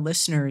any of our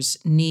listeners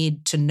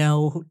need to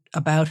know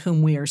about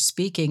whom we are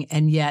speaking.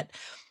 And yet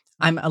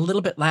I'm a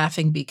little bit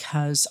laughing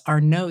because our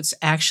notes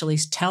actually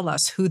tell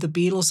us who the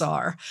Beatles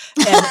are.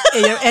 And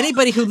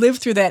anybody who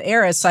lived through that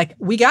era, it's like,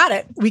 we got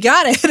it.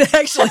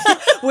 Actually,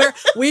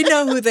 we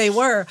know who they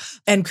were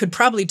and could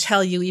probably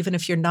tell you, even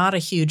if you're not a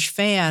huge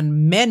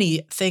fan,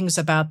 many things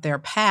about their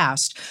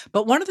past.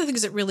 But one of the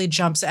things that really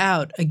jumps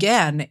out,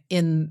 again,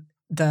 in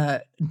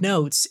the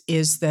notes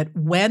is that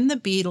when the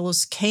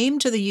Beatles came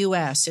to the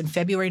U.S. in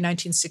February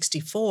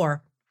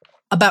 1964,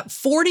 about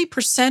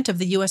 40% of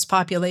the U.S.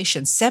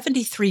 population,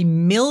 73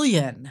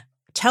 million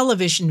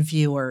television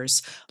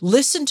viewers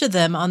listened to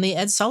them on The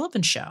Ed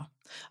Sullivan Show.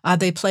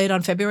 They played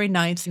on February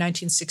 9th,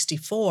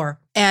 1964,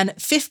 and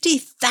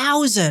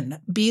 50,000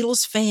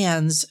 Beatles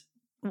fans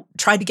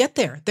tried to get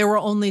there. There were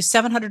only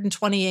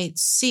 728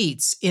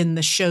 seats in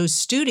the show's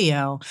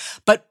studio,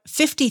 but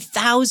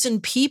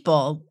 50,000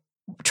 people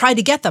tried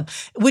to get them,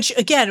 which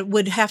again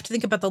would have to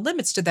think about the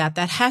limits to that.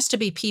 That has to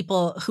be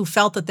people who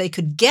felt that they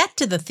could get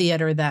to the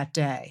theater that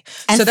day.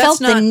 And so felt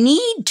the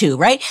need to,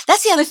 right?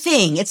 That's the other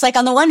thing. It's like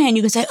on the one hand,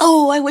 you can say,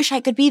 oh, I wish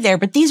I could be there.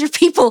 But these are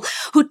people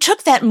who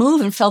took that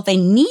move and felt they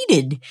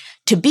needed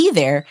to be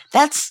there.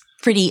 That's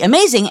pretty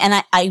amazing.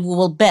 And I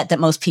will bet that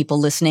most people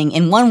listening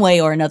in one way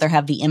or another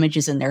have the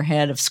images in their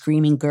head of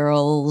screaming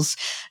girls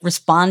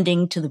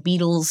responding to the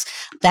Beatles.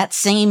 That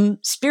same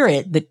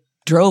spirit that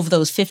drove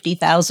those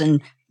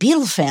 50,000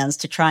 Beatles fans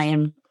to try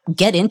and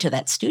get into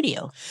that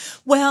studio.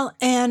 Well,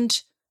 and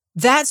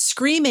that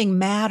screaming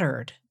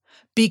mattered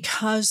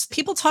because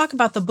people talk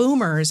about the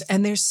boomers,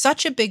 and there's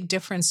such a big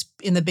difference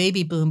in the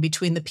baby boom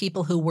between the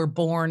people who were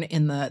born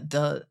in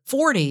the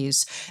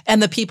 40s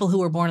and the people who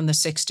were born in the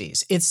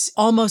 60s. It's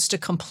almost a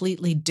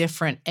completely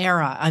different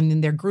era. I mean,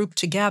 they're grouped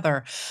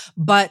together.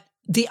 But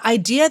the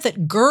idea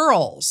that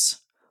girls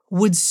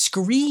would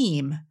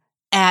scream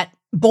at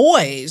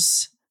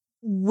boys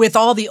with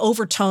all the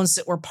overtones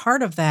that were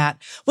part of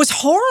that was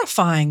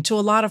horrifying to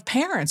a lot of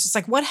parents. It's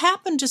like, what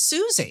happened to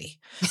Susie?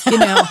 You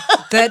know,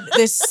 that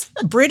this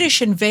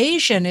British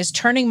invasion is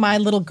turning my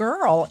little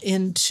girl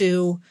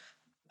into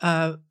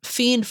a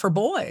fiend for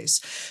boys.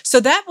 So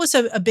that was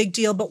a big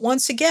deal. But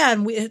once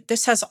again,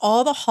 this has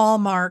all the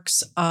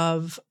hallmarks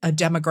of a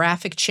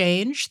demographic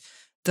change.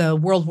 The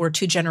World War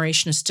II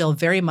generation is still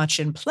very much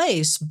in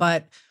place,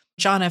 but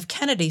John F.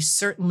 Kennedy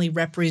certainly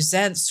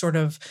represents sort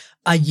of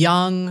a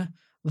young,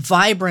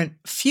 vibrant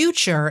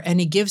future, and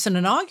he gives an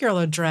inaugural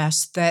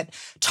address that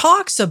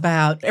talks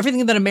about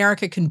everything that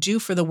America can do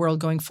for the world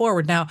going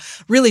forward. Now,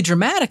 really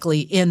dramatically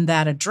in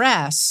that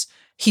address,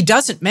 he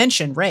doesn't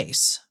mention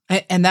race.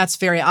 And that's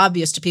very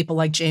obvious to people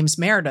like James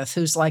Meredith,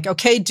 who's like,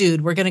 okay,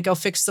 dude, we're going to go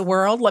fix the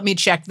world. Let me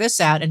check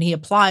this out. And he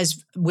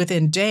applies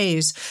within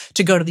days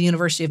to go to the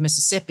University of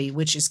Mississippi,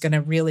 which is going to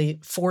really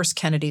force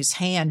Kennedy's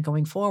hand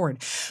going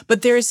forward.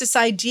 But there is this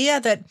idea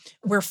that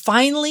we're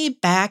finally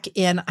back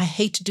in, I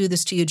hate to do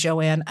this to you,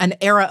 Joanne, an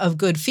era of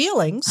good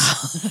feelings.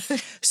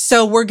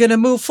 So we're going to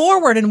move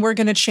forward and we're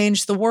going to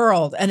change the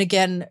world. And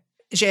again,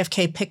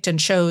 JFK picked and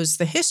chose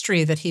the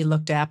history that he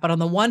looked at. But on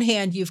the one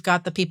hand, you've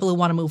got the people who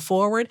want to move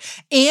forward,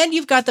 and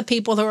you've got the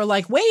people who are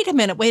like, wait a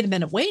minute.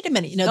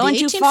 You know, going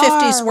the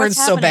 1850s weren't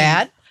so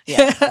bad.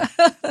 Yeah.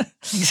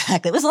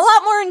 Exactly. It was a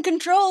lot more in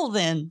control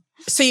then.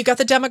 So you've got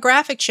the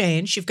demographic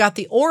change. You've got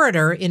the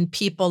orator in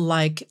people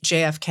like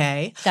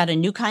JFK. Got a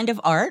new kind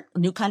of art, a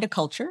new kind of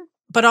culture.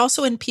 But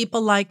also in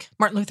people like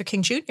Martin Luther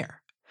King Jr.,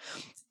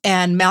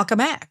 and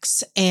Malcolm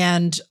X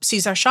and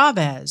Cesar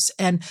Chavez,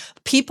 and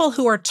people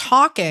who are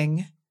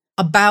talking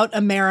about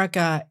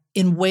America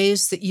in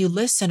ways that you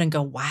listen and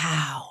go,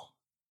 wow.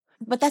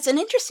 But that's an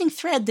interesting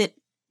thread that,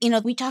 you know,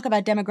 we talk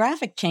about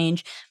demographic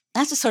change.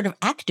 That's a sort of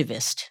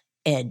activist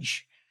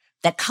edge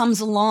that comes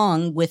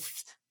along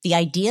with the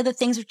idea that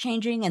things are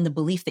changing and the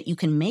belief that you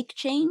can make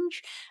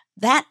change.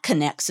 That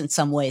connects in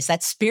some ways,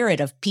 that spirit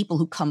of people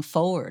who come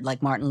forward,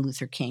 like Martin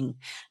Luther King,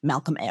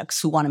 Malcolm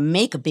X, who want to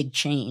make a big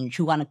change,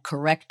 who want to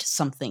correct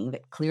something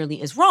that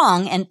clearly is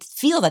wrong and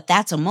feel that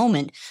that's a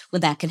moment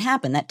when that can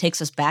happen. That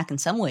takes us back in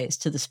some ways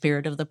to the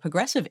spirit of the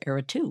progressive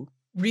era, too.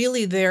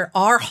 Really, there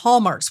are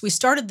hallmarks. We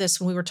started this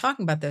when we were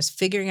talking about this,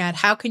 figuring out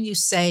how can you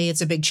say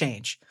it's a big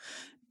change?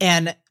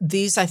 And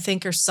these, I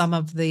think, are some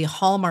of the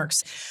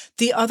hallmarks.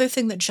 The other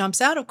thing that jumps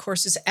out, of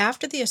course, is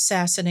after the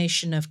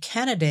assassination of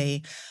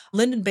Kennedy,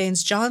 Lyndon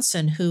Baines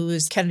Johnson, who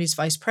is Kennedy's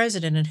vice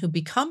president and who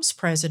becomes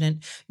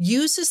president,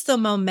 uses the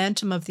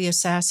momentum of the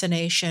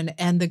assassination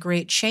and the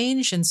great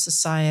change in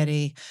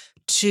society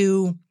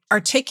to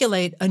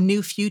articulate a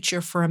new future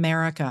for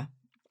America.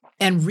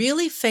 And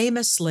really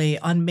famously,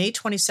 on May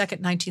 22nd,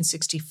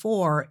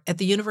 1964, at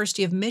the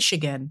University of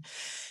Michigan,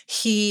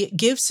 he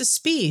gives a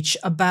speech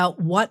about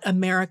what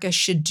America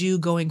should do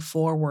going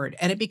forward.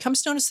 And it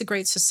becomes known as the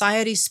Great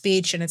Society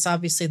Speech, and it's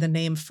obviously the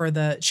name for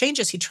the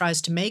changes he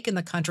tries to make in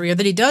the country, or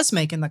that he does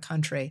make in the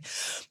country.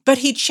 But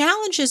he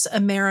challenges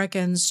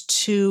Americans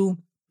to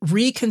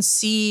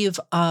reconceive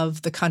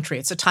of the country.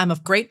 It's a time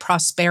of great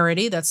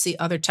prosperity. That's the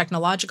other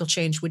technological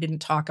change we didn't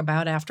talk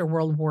about after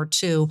World War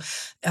II.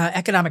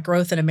 Economic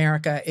growth in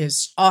America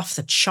is off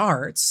the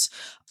charts.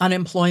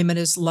 Unemployment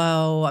is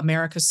low.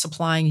 America's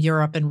supplying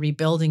Europe and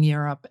rebuilding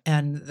Europe,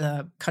 and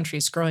the country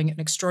is growing at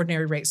an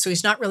extraordinary rate. So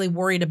he's not really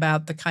worried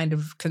about the kind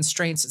of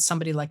constraints that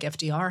somebody like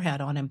FDR had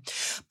on him.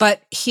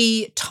 But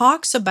he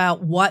talks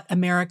about what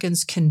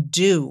Americans can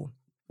do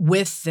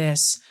with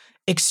this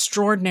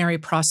extraordinary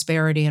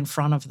prosperity in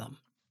front of them.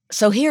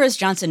 So here is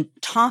Johnson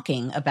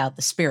talking about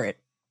the spirit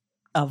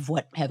of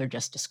what Heather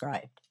just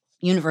described.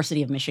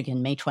 University of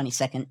Michigan, May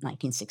 22nd,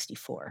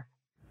 1964.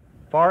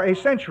 For a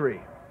century,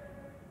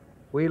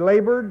 we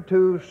labored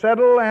to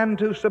settle and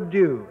to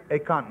subdue a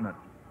continent.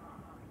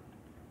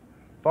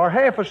 For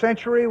half a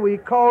century, we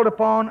called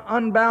upon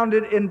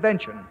unbounded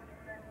invention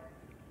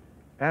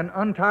and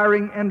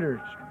untiring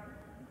industry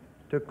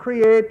to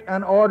create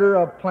an order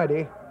of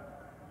plenty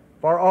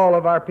for all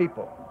of our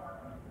people.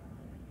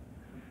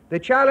 The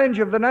challenge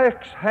of the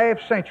next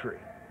half century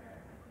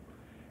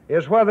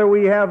is whether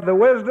we have the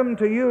wisdom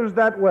to use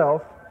that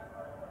wealth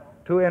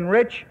to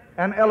enrich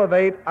and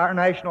elevate our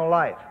national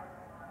life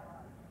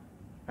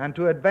and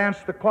to advance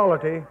the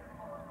quality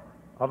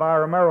of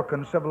our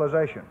American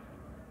civilization.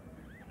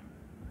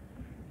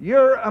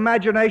 Your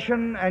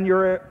imagination and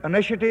your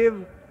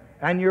initiative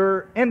and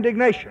your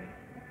indignation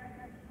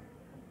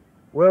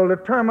will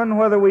determine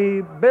whether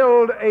we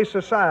build a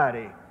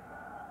society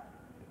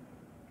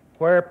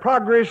where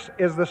progress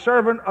is the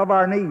servant of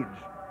our needs,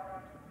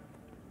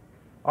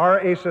 or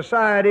a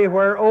society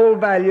where old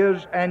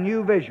values and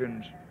new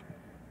visions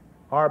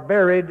are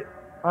buried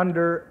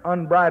under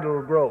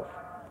unbridled growth.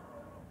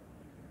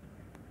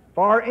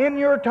 For in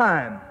your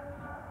time,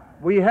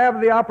 we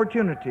have the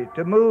opportunity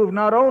to move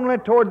not only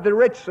toward the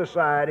rich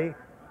society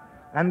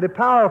and the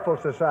powerful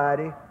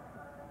society,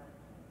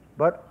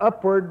 but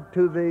upward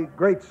to the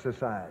great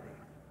society.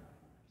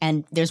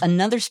 And there's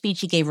another speech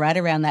he gave right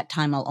around that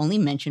time I'll only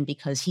mention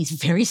because he's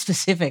very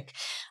specific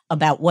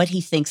about what he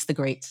thinks the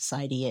great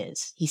society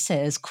is. He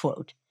says,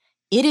 quote,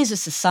 "It is a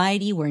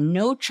society where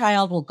no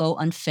child will go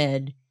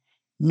unfed,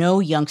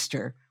 no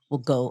youngster will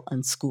go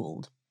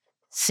unschooled."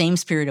 Same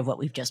spirit of what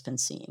we've just been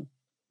seeing.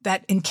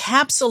 That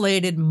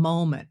encapsulated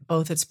moment,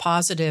 both its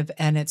positive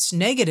and its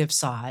negative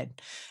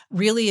side,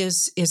 really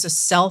is a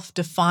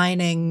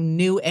self-defining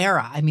new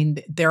era. I mean,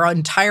 there are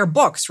entire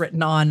books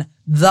written on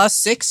the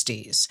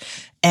 60s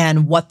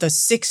and what the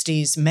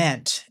 60s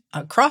meant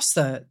across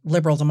the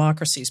liberal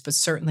democracies, but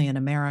certainly in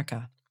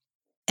America.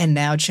 And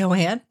now,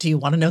 Joanne, do you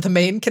want to know the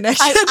Maine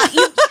connection?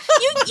 You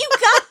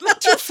got me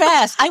too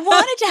fast. I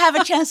wanted to have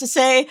a chance to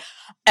say,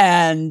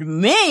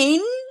 and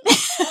Maine.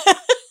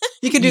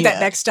 You can do that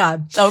next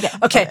time.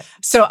 Okay.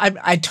 So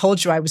I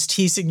told you I was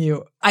teasing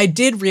you. I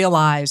did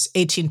realize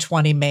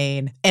 1820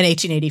 Maine and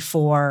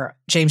 1884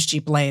 James G.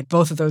 Blaine.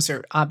 Both of those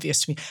are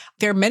obvious to me.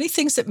 There are many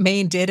things that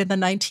Maine did in the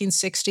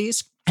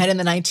 1960s and in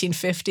the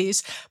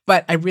 1950s,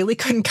 but I really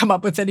couldn't come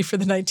up with any for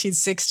the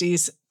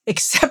 1960s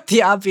except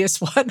the obvious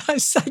one.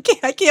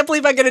 I can't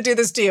believe I'm going to do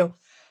this to you.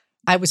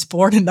 I was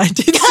born in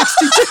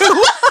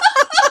 1962.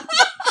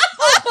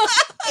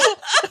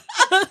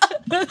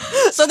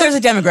 So there's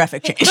a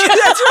demographic change.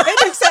 That's right.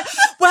 Exactly.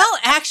 Well,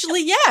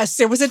 actually, yes,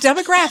 there was a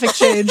demographic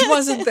change,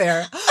 wasn't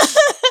there?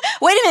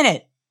 Wait a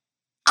minute.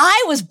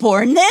 I was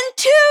born then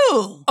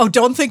too. Oh,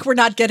 don't think we're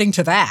not getting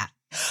to that.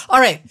 All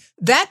right.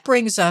 That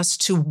brings us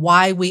to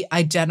why we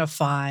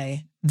identify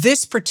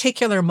this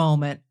particular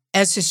moment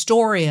as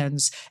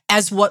historians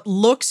as what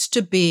looks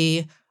to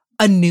be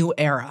a new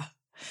era.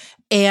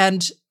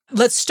 And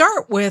let's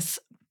start with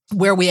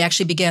where we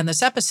actually began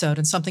this episode,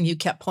 and something you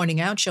kept pointing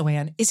out,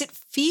 Joanne, is it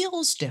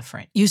feels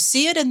different. You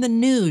see it in the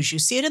news. You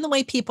see it in the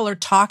way people are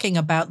talking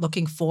about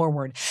looking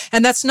forward.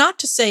 And that's not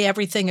to say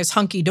everything is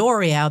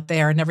hunky-dory out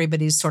there and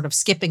everybody's sort of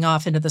skipping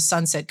off into the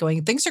sunset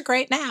going, things are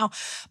great now,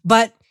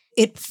 but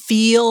it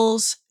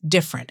feels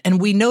different. And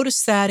we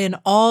notice that in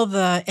all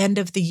the end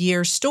of the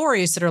year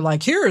stories that are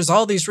like, here's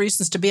all these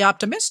reasons to be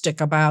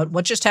optimistic about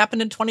what just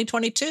happened in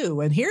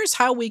 2022. And here's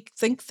how we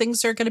think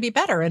things are going to be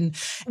better. And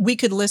we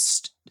could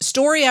list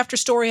story after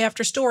story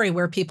after story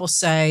where people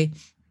say,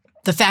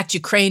 the fact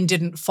Ukraine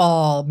didn't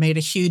fall made a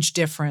huge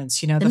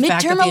difference. You know, the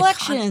fact that midterm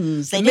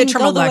elections, they didn't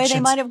go the way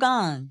they might have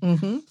gone.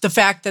 Mm-hmm. The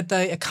fact that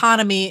the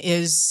economy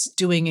is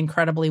doing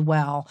incredibly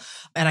well.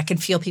 And I can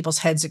feel people's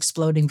heads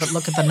exploding, but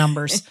look at the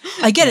numbers.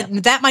 I get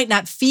it. That might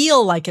not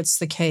feel like it's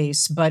the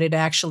case, but it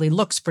actually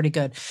looks pretty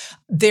good.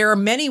 There are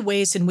many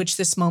ways in which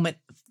this moment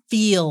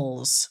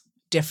feels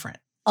different.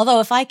 Although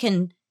if I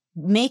can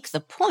make the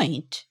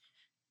point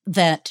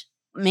that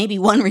maybe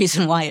one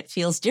reason why it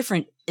feels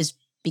different is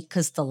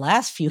because the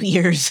last few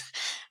years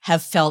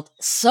have felt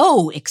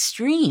so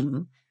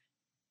extreme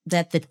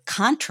that the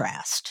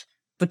contrast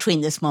between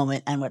this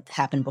moment and what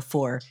happened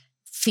before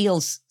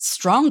feels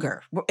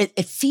stronger.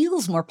 It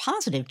feels more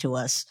positive to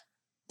us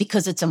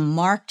because it's a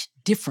marked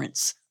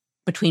difference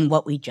between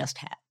what we just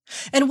had.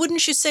 And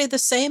wouldn't you say the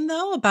same,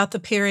 though, about the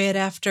period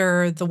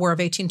after the War of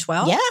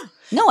 1812? Yeah.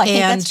 No, I think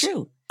that's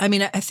true. I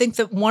mean, I think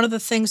that one of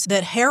the things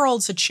that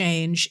heralds a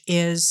change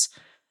is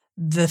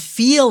the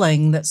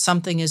feeling that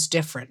something is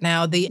different.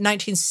 Now, the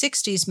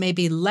 1960s may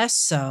be less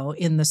so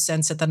in the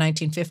sense that the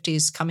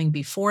 1950s coming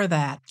before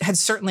that had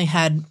certainly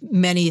had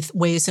many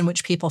ways in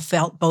which people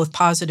felt both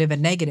positive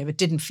and negative. It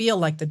didn't feel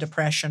like the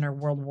Depression or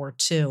World War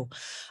II,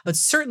 but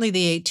certainly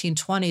the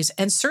 1820s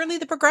and certainly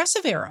the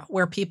Progressive era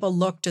where people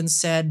looked and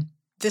said,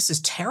 this is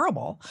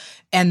terrible.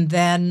 And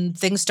then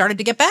things started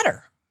to get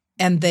better.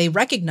 And they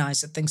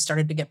recognized that things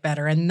started to get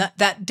better. And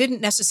that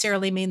didn't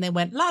necessarily mean they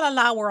went, la, la,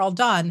 la, we're all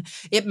done.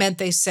 It meant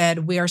they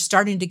said, we are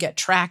starting to get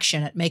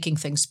traction at making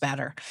things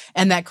better.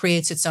 And that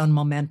creates its own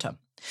momentum.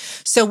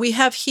 So we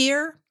have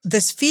here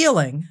this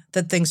feeling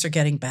that things are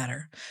getting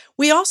better.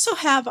 We also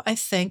have, I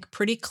think,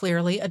 pretty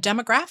clearly a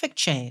demographic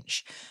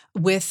change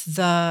with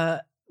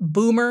the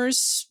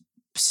boomers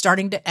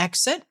starting to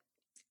exit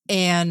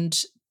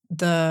and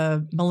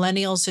the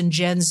millennials and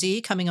Gen Z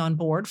coming on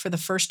board. For the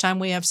first time,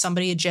 we have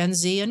somebody, a Gen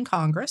Z in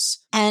Congress.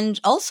 And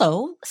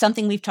also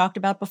something we've talked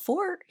about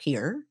before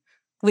here,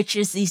 which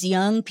is these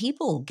young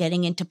people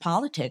getting into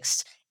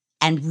politics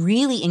and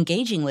really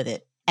engaging with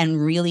it and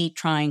really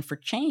trying for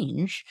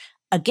change.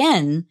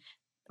 Again,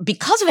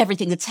 because of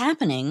everything that's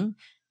happening,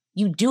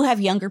 you do have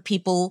younger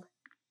people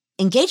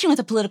engaging with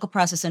the political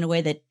process in a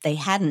way that they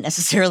hadn't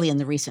necessarily in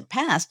the recent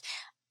past.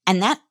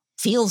 And that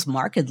feels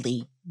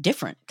markedly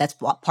different. That's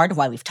part of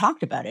why we've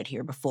talked about it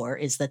here before,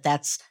 is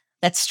that's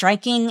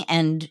striking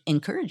and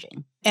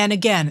encouraging. And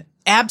again,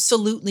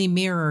 absolutely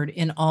mirrored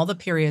in all the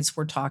periods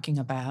we're talking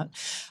about.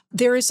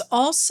 There is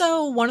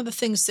also one of the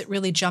things that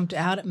really jumped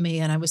out at me,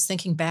 and I was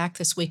thinking back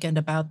this weekend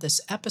about this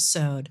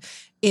episode,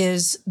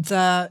 is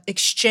the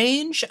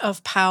exchange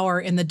of power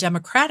in the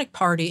Democratic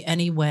Party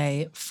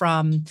anyway,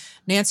 from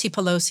Nancy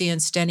Pelosi and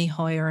Steny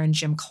Hoyer and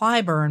Jim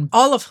Clyburn,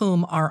 all of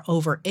whom are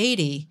over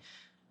 80,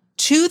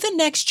 to the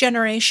next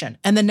generation.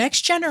 And the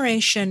next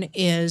generation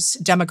is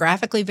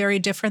demographically very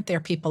different. They're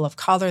people of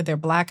color, they're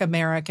Black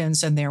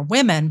Americans, and they're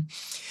women.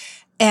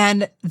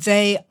 And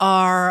they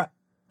are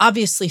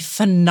obviously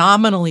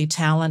phenomenally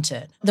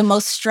talented. The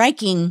most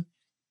striking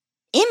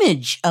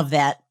image of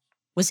that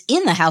was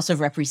in the House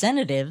of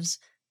Representatives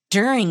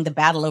during the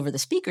battle over the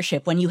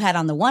speakership, when you had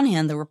on the one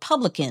hand the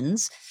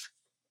Republicans,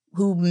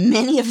 who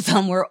many of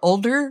them were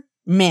older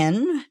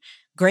men,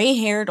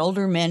 gray-haired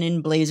older men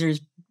in blazers,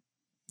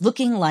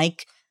 looking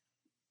like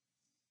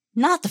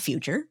not the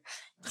future.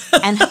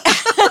 And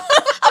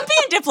I'm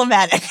being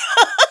diplomatic.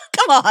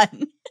 Come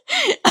on.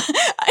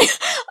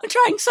 I'm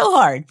trying so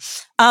hard.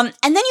 And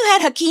then you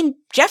had Hakeem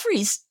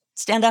Jeffries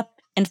stand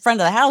up in front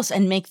of the House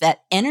and make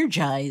that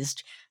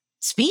energized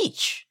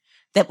speech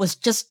that was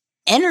just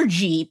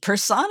energy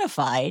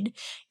personified.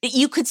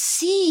 You could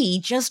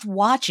see just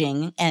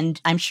watching, and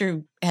I'm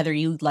sure, Heather,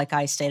 you, like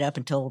I, stayed up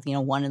until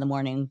 1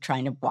 a.m.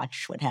 trying to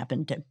watch what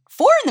happened to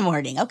 4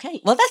 a.m.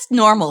 Okay, well, that's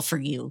normal for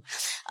you.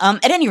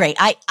 At any rate,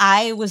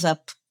 I was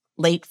up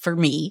late for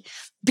me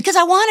because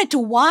I wanted to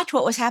watch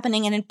what was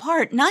happening, and in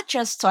part, not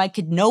just so I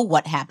could know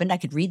what happened, I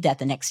could read that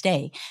the next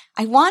day.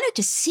 I wanted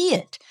to see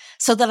it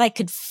so that I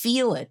could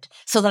feel it,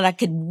 so that I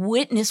could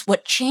witness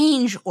what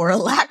change or a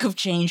lack of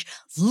change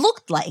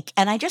looked like.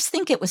 And I just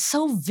think it was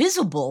so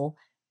visible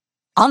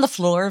on the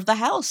floor of the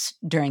House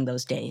during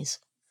those days.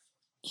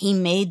 He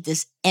made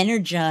this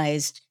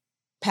energized,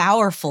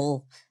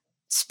 powerful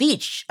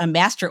speech, a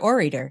master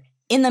orator,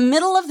 in the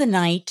middle of the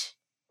night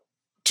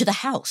to the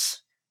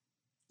House.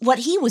 What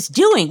he was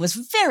doing was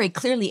very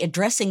clearly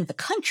addressing the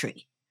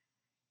country,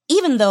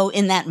 even though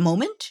in that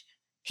moment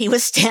he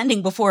was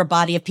standing before a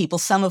body of people,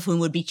 some of whom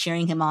would be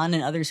cheering him on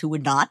and others who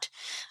would not.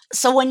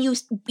 So when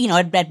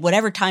at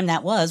whatever time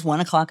that was, 1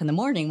 o'clock in the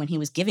morning, when he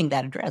was giving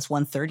that address,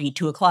 1:30,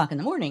 2 o'clock in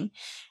the morning,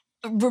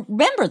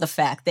 remember the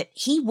fact that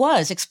he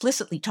was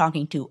explicitly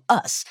talking to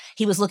us.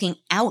 He was looking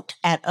out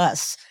at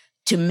us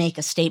to make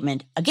a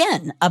statement,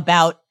 again,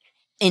 about,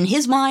 in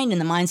his mind, in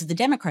the minds of the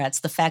Democrats,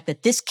 the fact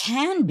that this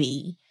can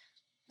be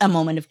a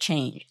moment of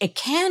change. It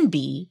can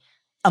be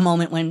a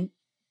moment when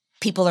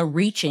people are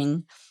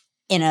reaching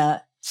in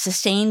a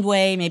sustained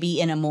way,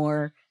 maybe in a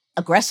more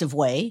aggressive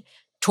way,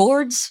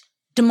 towards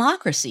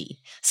democracy,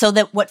 so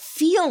that what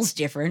feels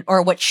different,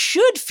 or what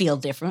should feel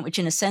different, which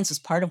in a sense is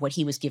part of what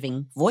he was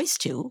giving voice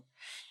to,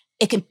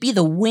 it can be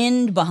the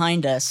wind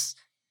behind us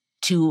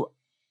to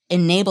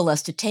enable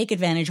us to take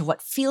advantage of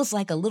what feels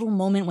like a little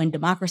moment when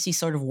democracy is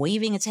sort of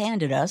waving its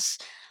hand at us.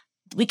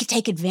 We could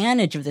take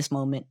advantage of this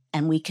moment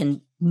and we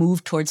can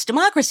move towards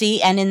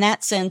democracy. And in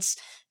that sense,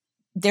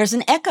 there's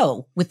an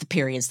echo with the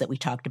periods that we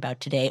talked about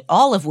today,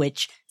 all of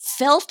which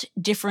felt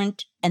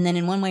different and then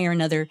in one way or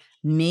another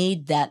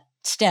made that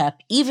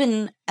step,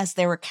 even as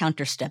there were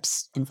counter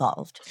steps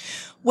involved.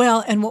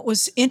 Well, and what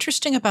was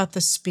interesting about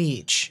the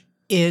speech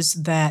is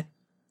that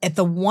at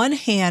the one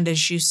hand,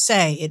 as you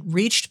say, it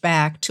reached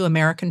back to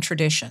American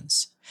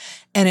traditions.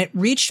 And it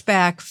reached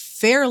back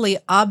fairly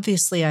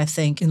obviously, I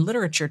think, in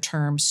literature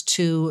terms,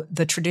 to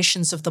the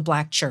traditions of the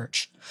Black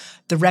church,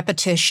 the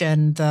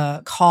repetition,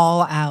 the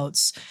call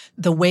outs,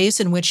 the ways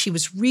in which he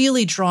was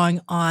really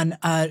drawing on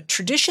a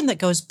tradition that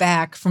goes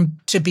back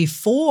to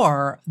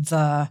before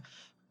the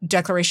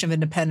Declaration of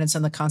Independence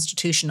and the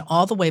Constitution,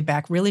 all the way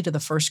back really to the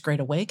First Great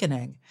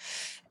Awakening.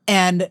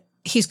 And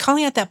he's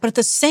calling out that, but at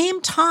the same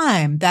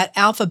time, that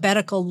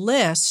alphabetical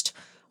list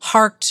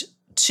harked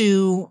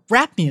to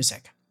rap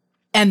music.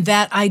 And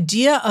that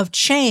idea of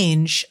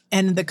change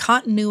and the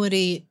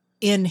continuity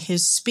in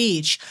his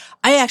speech,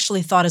 I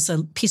actually thought as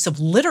a piece of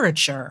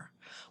literature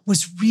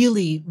was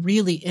really,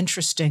 really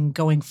interesting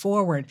going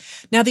forward.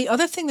 Now, the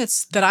other thing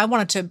that I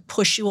wanted to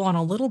push you on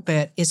a little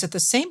bit is at the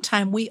same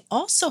time, we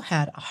also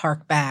had a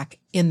hark back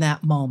in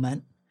that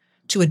moment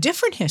to a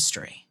different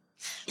history.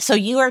 So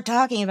you are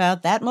talking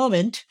about that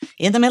moment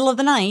in the middle of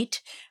the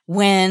night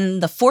when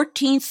the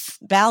 14th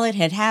ballot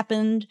had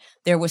happened.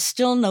 There was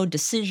still no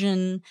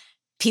decision.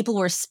 People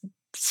were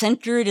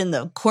centered in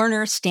the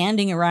corner,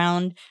 standing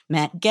around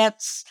Matt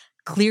Gaetz,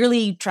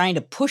 clearly trying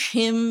to push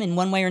him in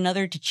one way or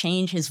another to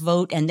change his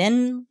vote. And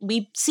then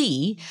we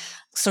see,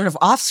 sort of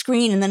off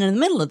screen and then in the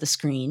middle of the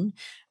screen,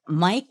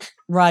 Mike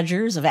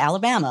Rogers of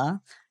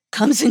Alabama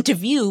comes into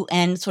view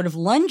and sort of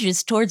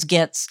lunges towards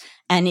Gaetz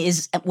and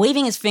is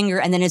waving his finger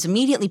and then is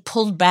immediately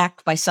pulled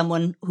back by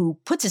someone who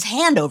puts his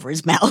hand over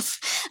his mouth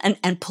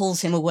and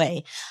pulls him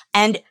away.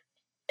 And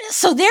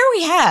so there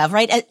we have,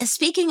 right?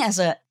 Speaking as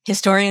a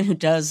historian who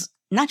does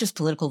not just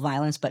political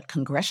violence, but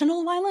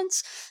congressional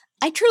violence,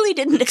 I truly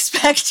didn't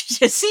expect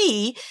to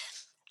see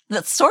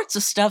the sorts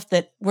of stuff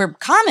that were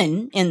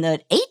common in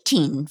the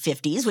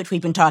 1850s, which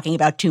we've been talking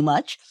about too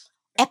much,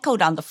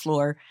 echoed on the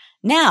floor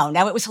now.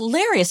 Now, it was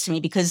hilarious to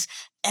me because,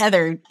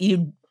 Heather,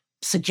 you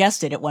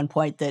suggested at one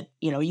point that,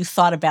 you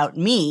thought about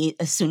me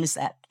as soon as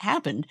that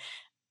happened.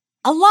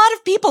 A lot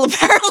of people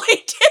apparently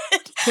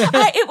did.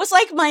 It was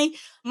like my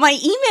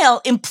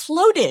email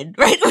imploded,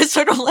 right? It was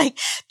sort of like,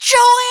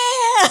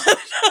 Joanne!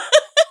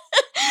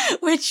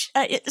 Which,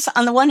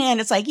 on the one hand,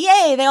 it's like,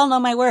 yay, they all know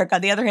my work.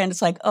 On the other hand,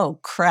 it's like, oh,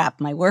 crap,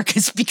 my work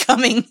is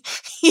becoming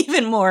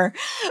even more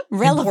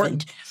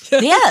relevant.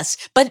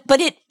 Yes. But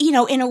it,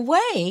 in a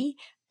way,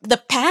 the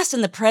past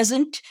and the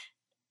present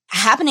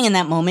happening in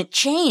that moment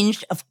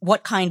changed of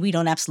what kind we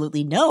don't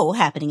absolutely know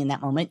happening in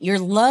that moment. Your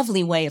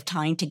lovely way of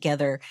tying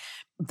together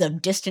the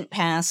distant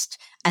past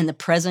and the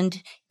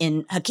present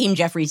in Hakeem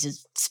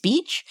Jeffries'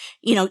 speech,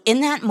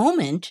 in that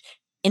moment,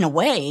 in a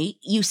way,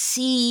 you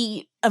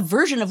see a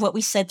version of what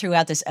we said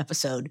throughout this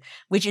episode,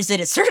 which is that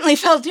it certainly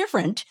felt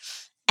different.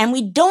 And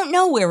we don't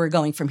know where we're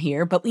going from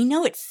here, but we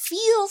know it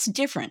feels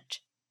different.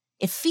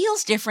 It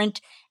feels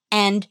different.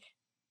 And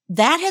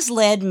that has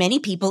led many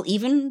people,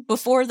 even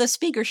before the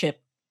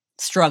speakership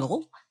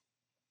struggle,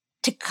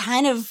 to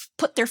kind of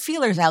put their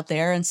feelers out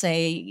there and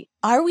say,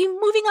 are we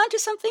moving on to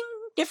something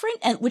different?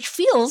 And which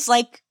feels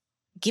like,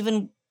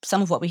 given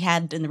some of what we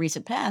had in the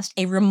recent past,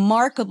 a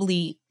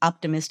remarkably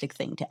optimistic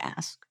thing to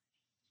ask.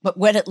 But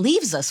what it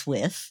leaves us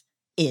with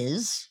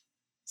is,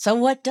 so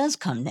what does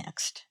come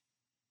next?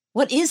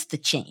 What is the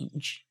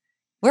change?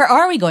 Where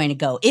are we going to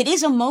go? It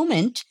is a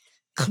moment,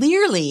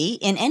 clearly,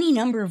 in any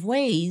number of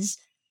ways,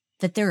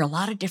 that there are a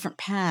lot of different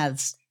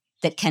paths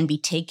that can be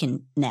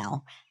taken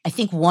now. I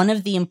think one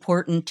of the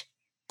important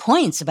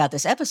points about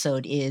this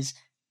episode is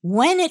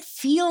when it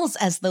feels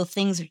as though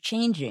things are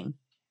changing,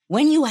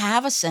 when you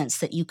have a sense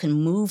that you can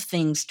move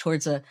things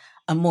towards a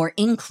more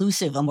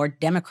inclusive, a more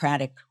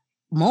democratic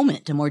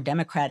moment, a more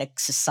democratic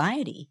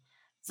society,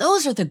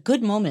 those are the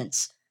good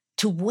moments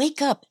to wake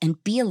up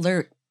and be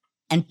alert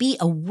and be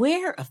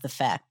aware of the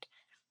fact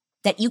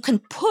that you can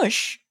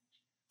push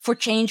for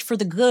change for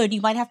the good.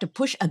 You might have to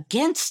push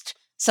against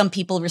some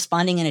people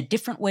responding in a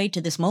different way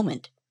to this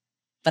moment.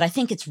 But I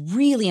think it's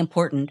really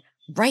important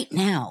right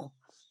now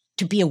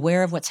to be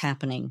aware of what's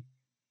happening,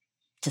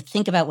 to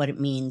think about what it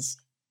means,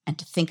 and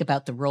to think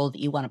about the role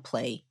that you want to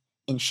play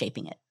in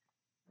shaping it.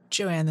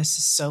 Joanne, this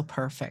is so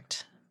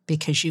perfect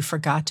because you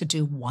forgot to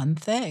do one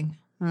thing.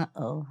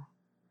 Uh-oh.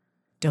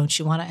 Don't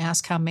you want to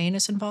ask how Maine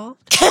is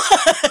involved?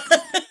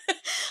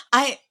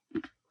 I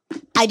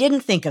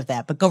didn't think of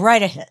that, but go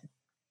right ahead.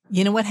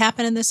 You know what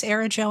happened in this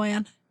era,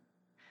 Joanne?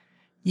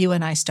 You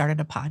and I started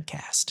a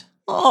podcast.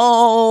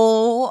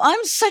 Oh,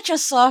 I'm such a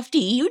softie.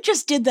 You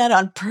just did that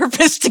on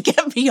purpose to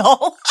get me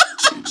all.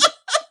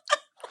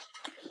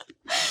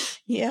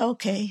 Yeah,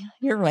 okay.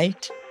 You're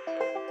right.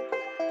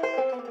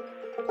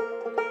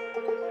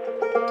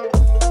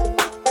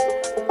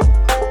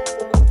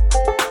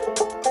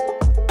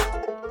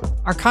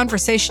 Our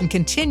conversation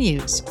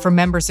continues for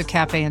members of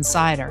Cafe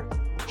Insider.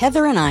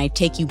 Heather and I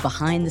take you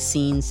behind the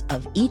scenes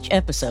of each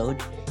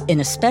episode in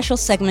a special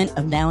segment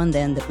of Now and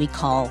Then that we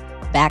call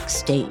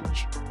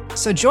Backstage.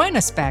 So join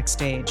us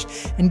backstage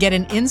and get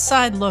an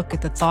inside look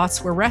at the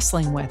thoughts we're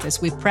wrestling with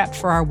as we prep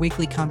for our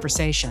weekly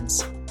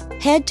conversations.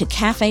 Head to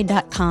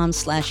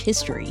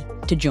cafe.com/history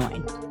to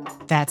join.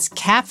 That's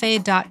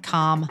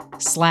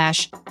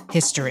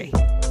cafe.com/history.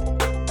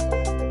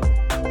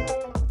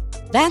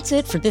 That's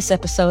it for this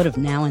episode of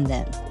Now and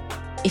Then.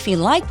 If you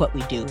like what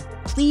we do,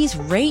 please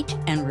rate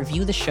and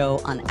review the show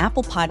on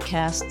Apple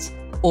Podcasts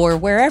or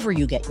wherever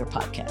you get your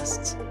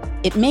podcasts.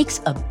 It makes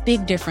a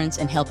big difference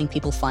in helping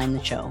people find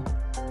the show.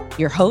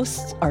 Your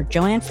hosts are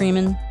Joanne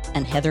Freeman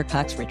and Heather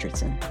Cox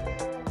Richardson.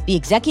 The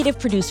executive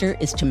producer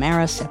is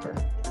Tamara Sepper.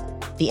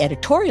 The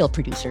editorial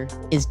producer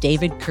is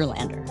David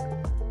Kurlander.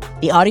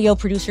 The audio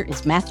producer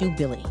is Matthew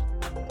Billy.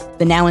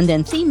 The Now and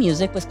Then theme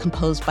music was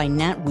composed by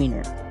Nat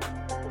Weiner.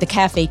 The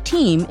Cafe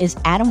team is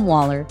Adam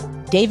Waller,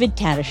 David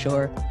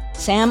Tatasciore,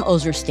 Sam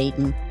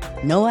Ozer-Staten,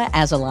 Noah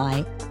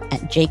Azulai,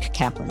 and Jake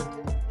Kaplan.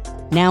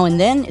 Now and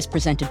Then is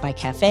presented by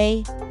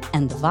Cafe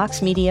and the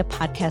Vox Media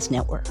Podcast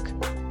Network.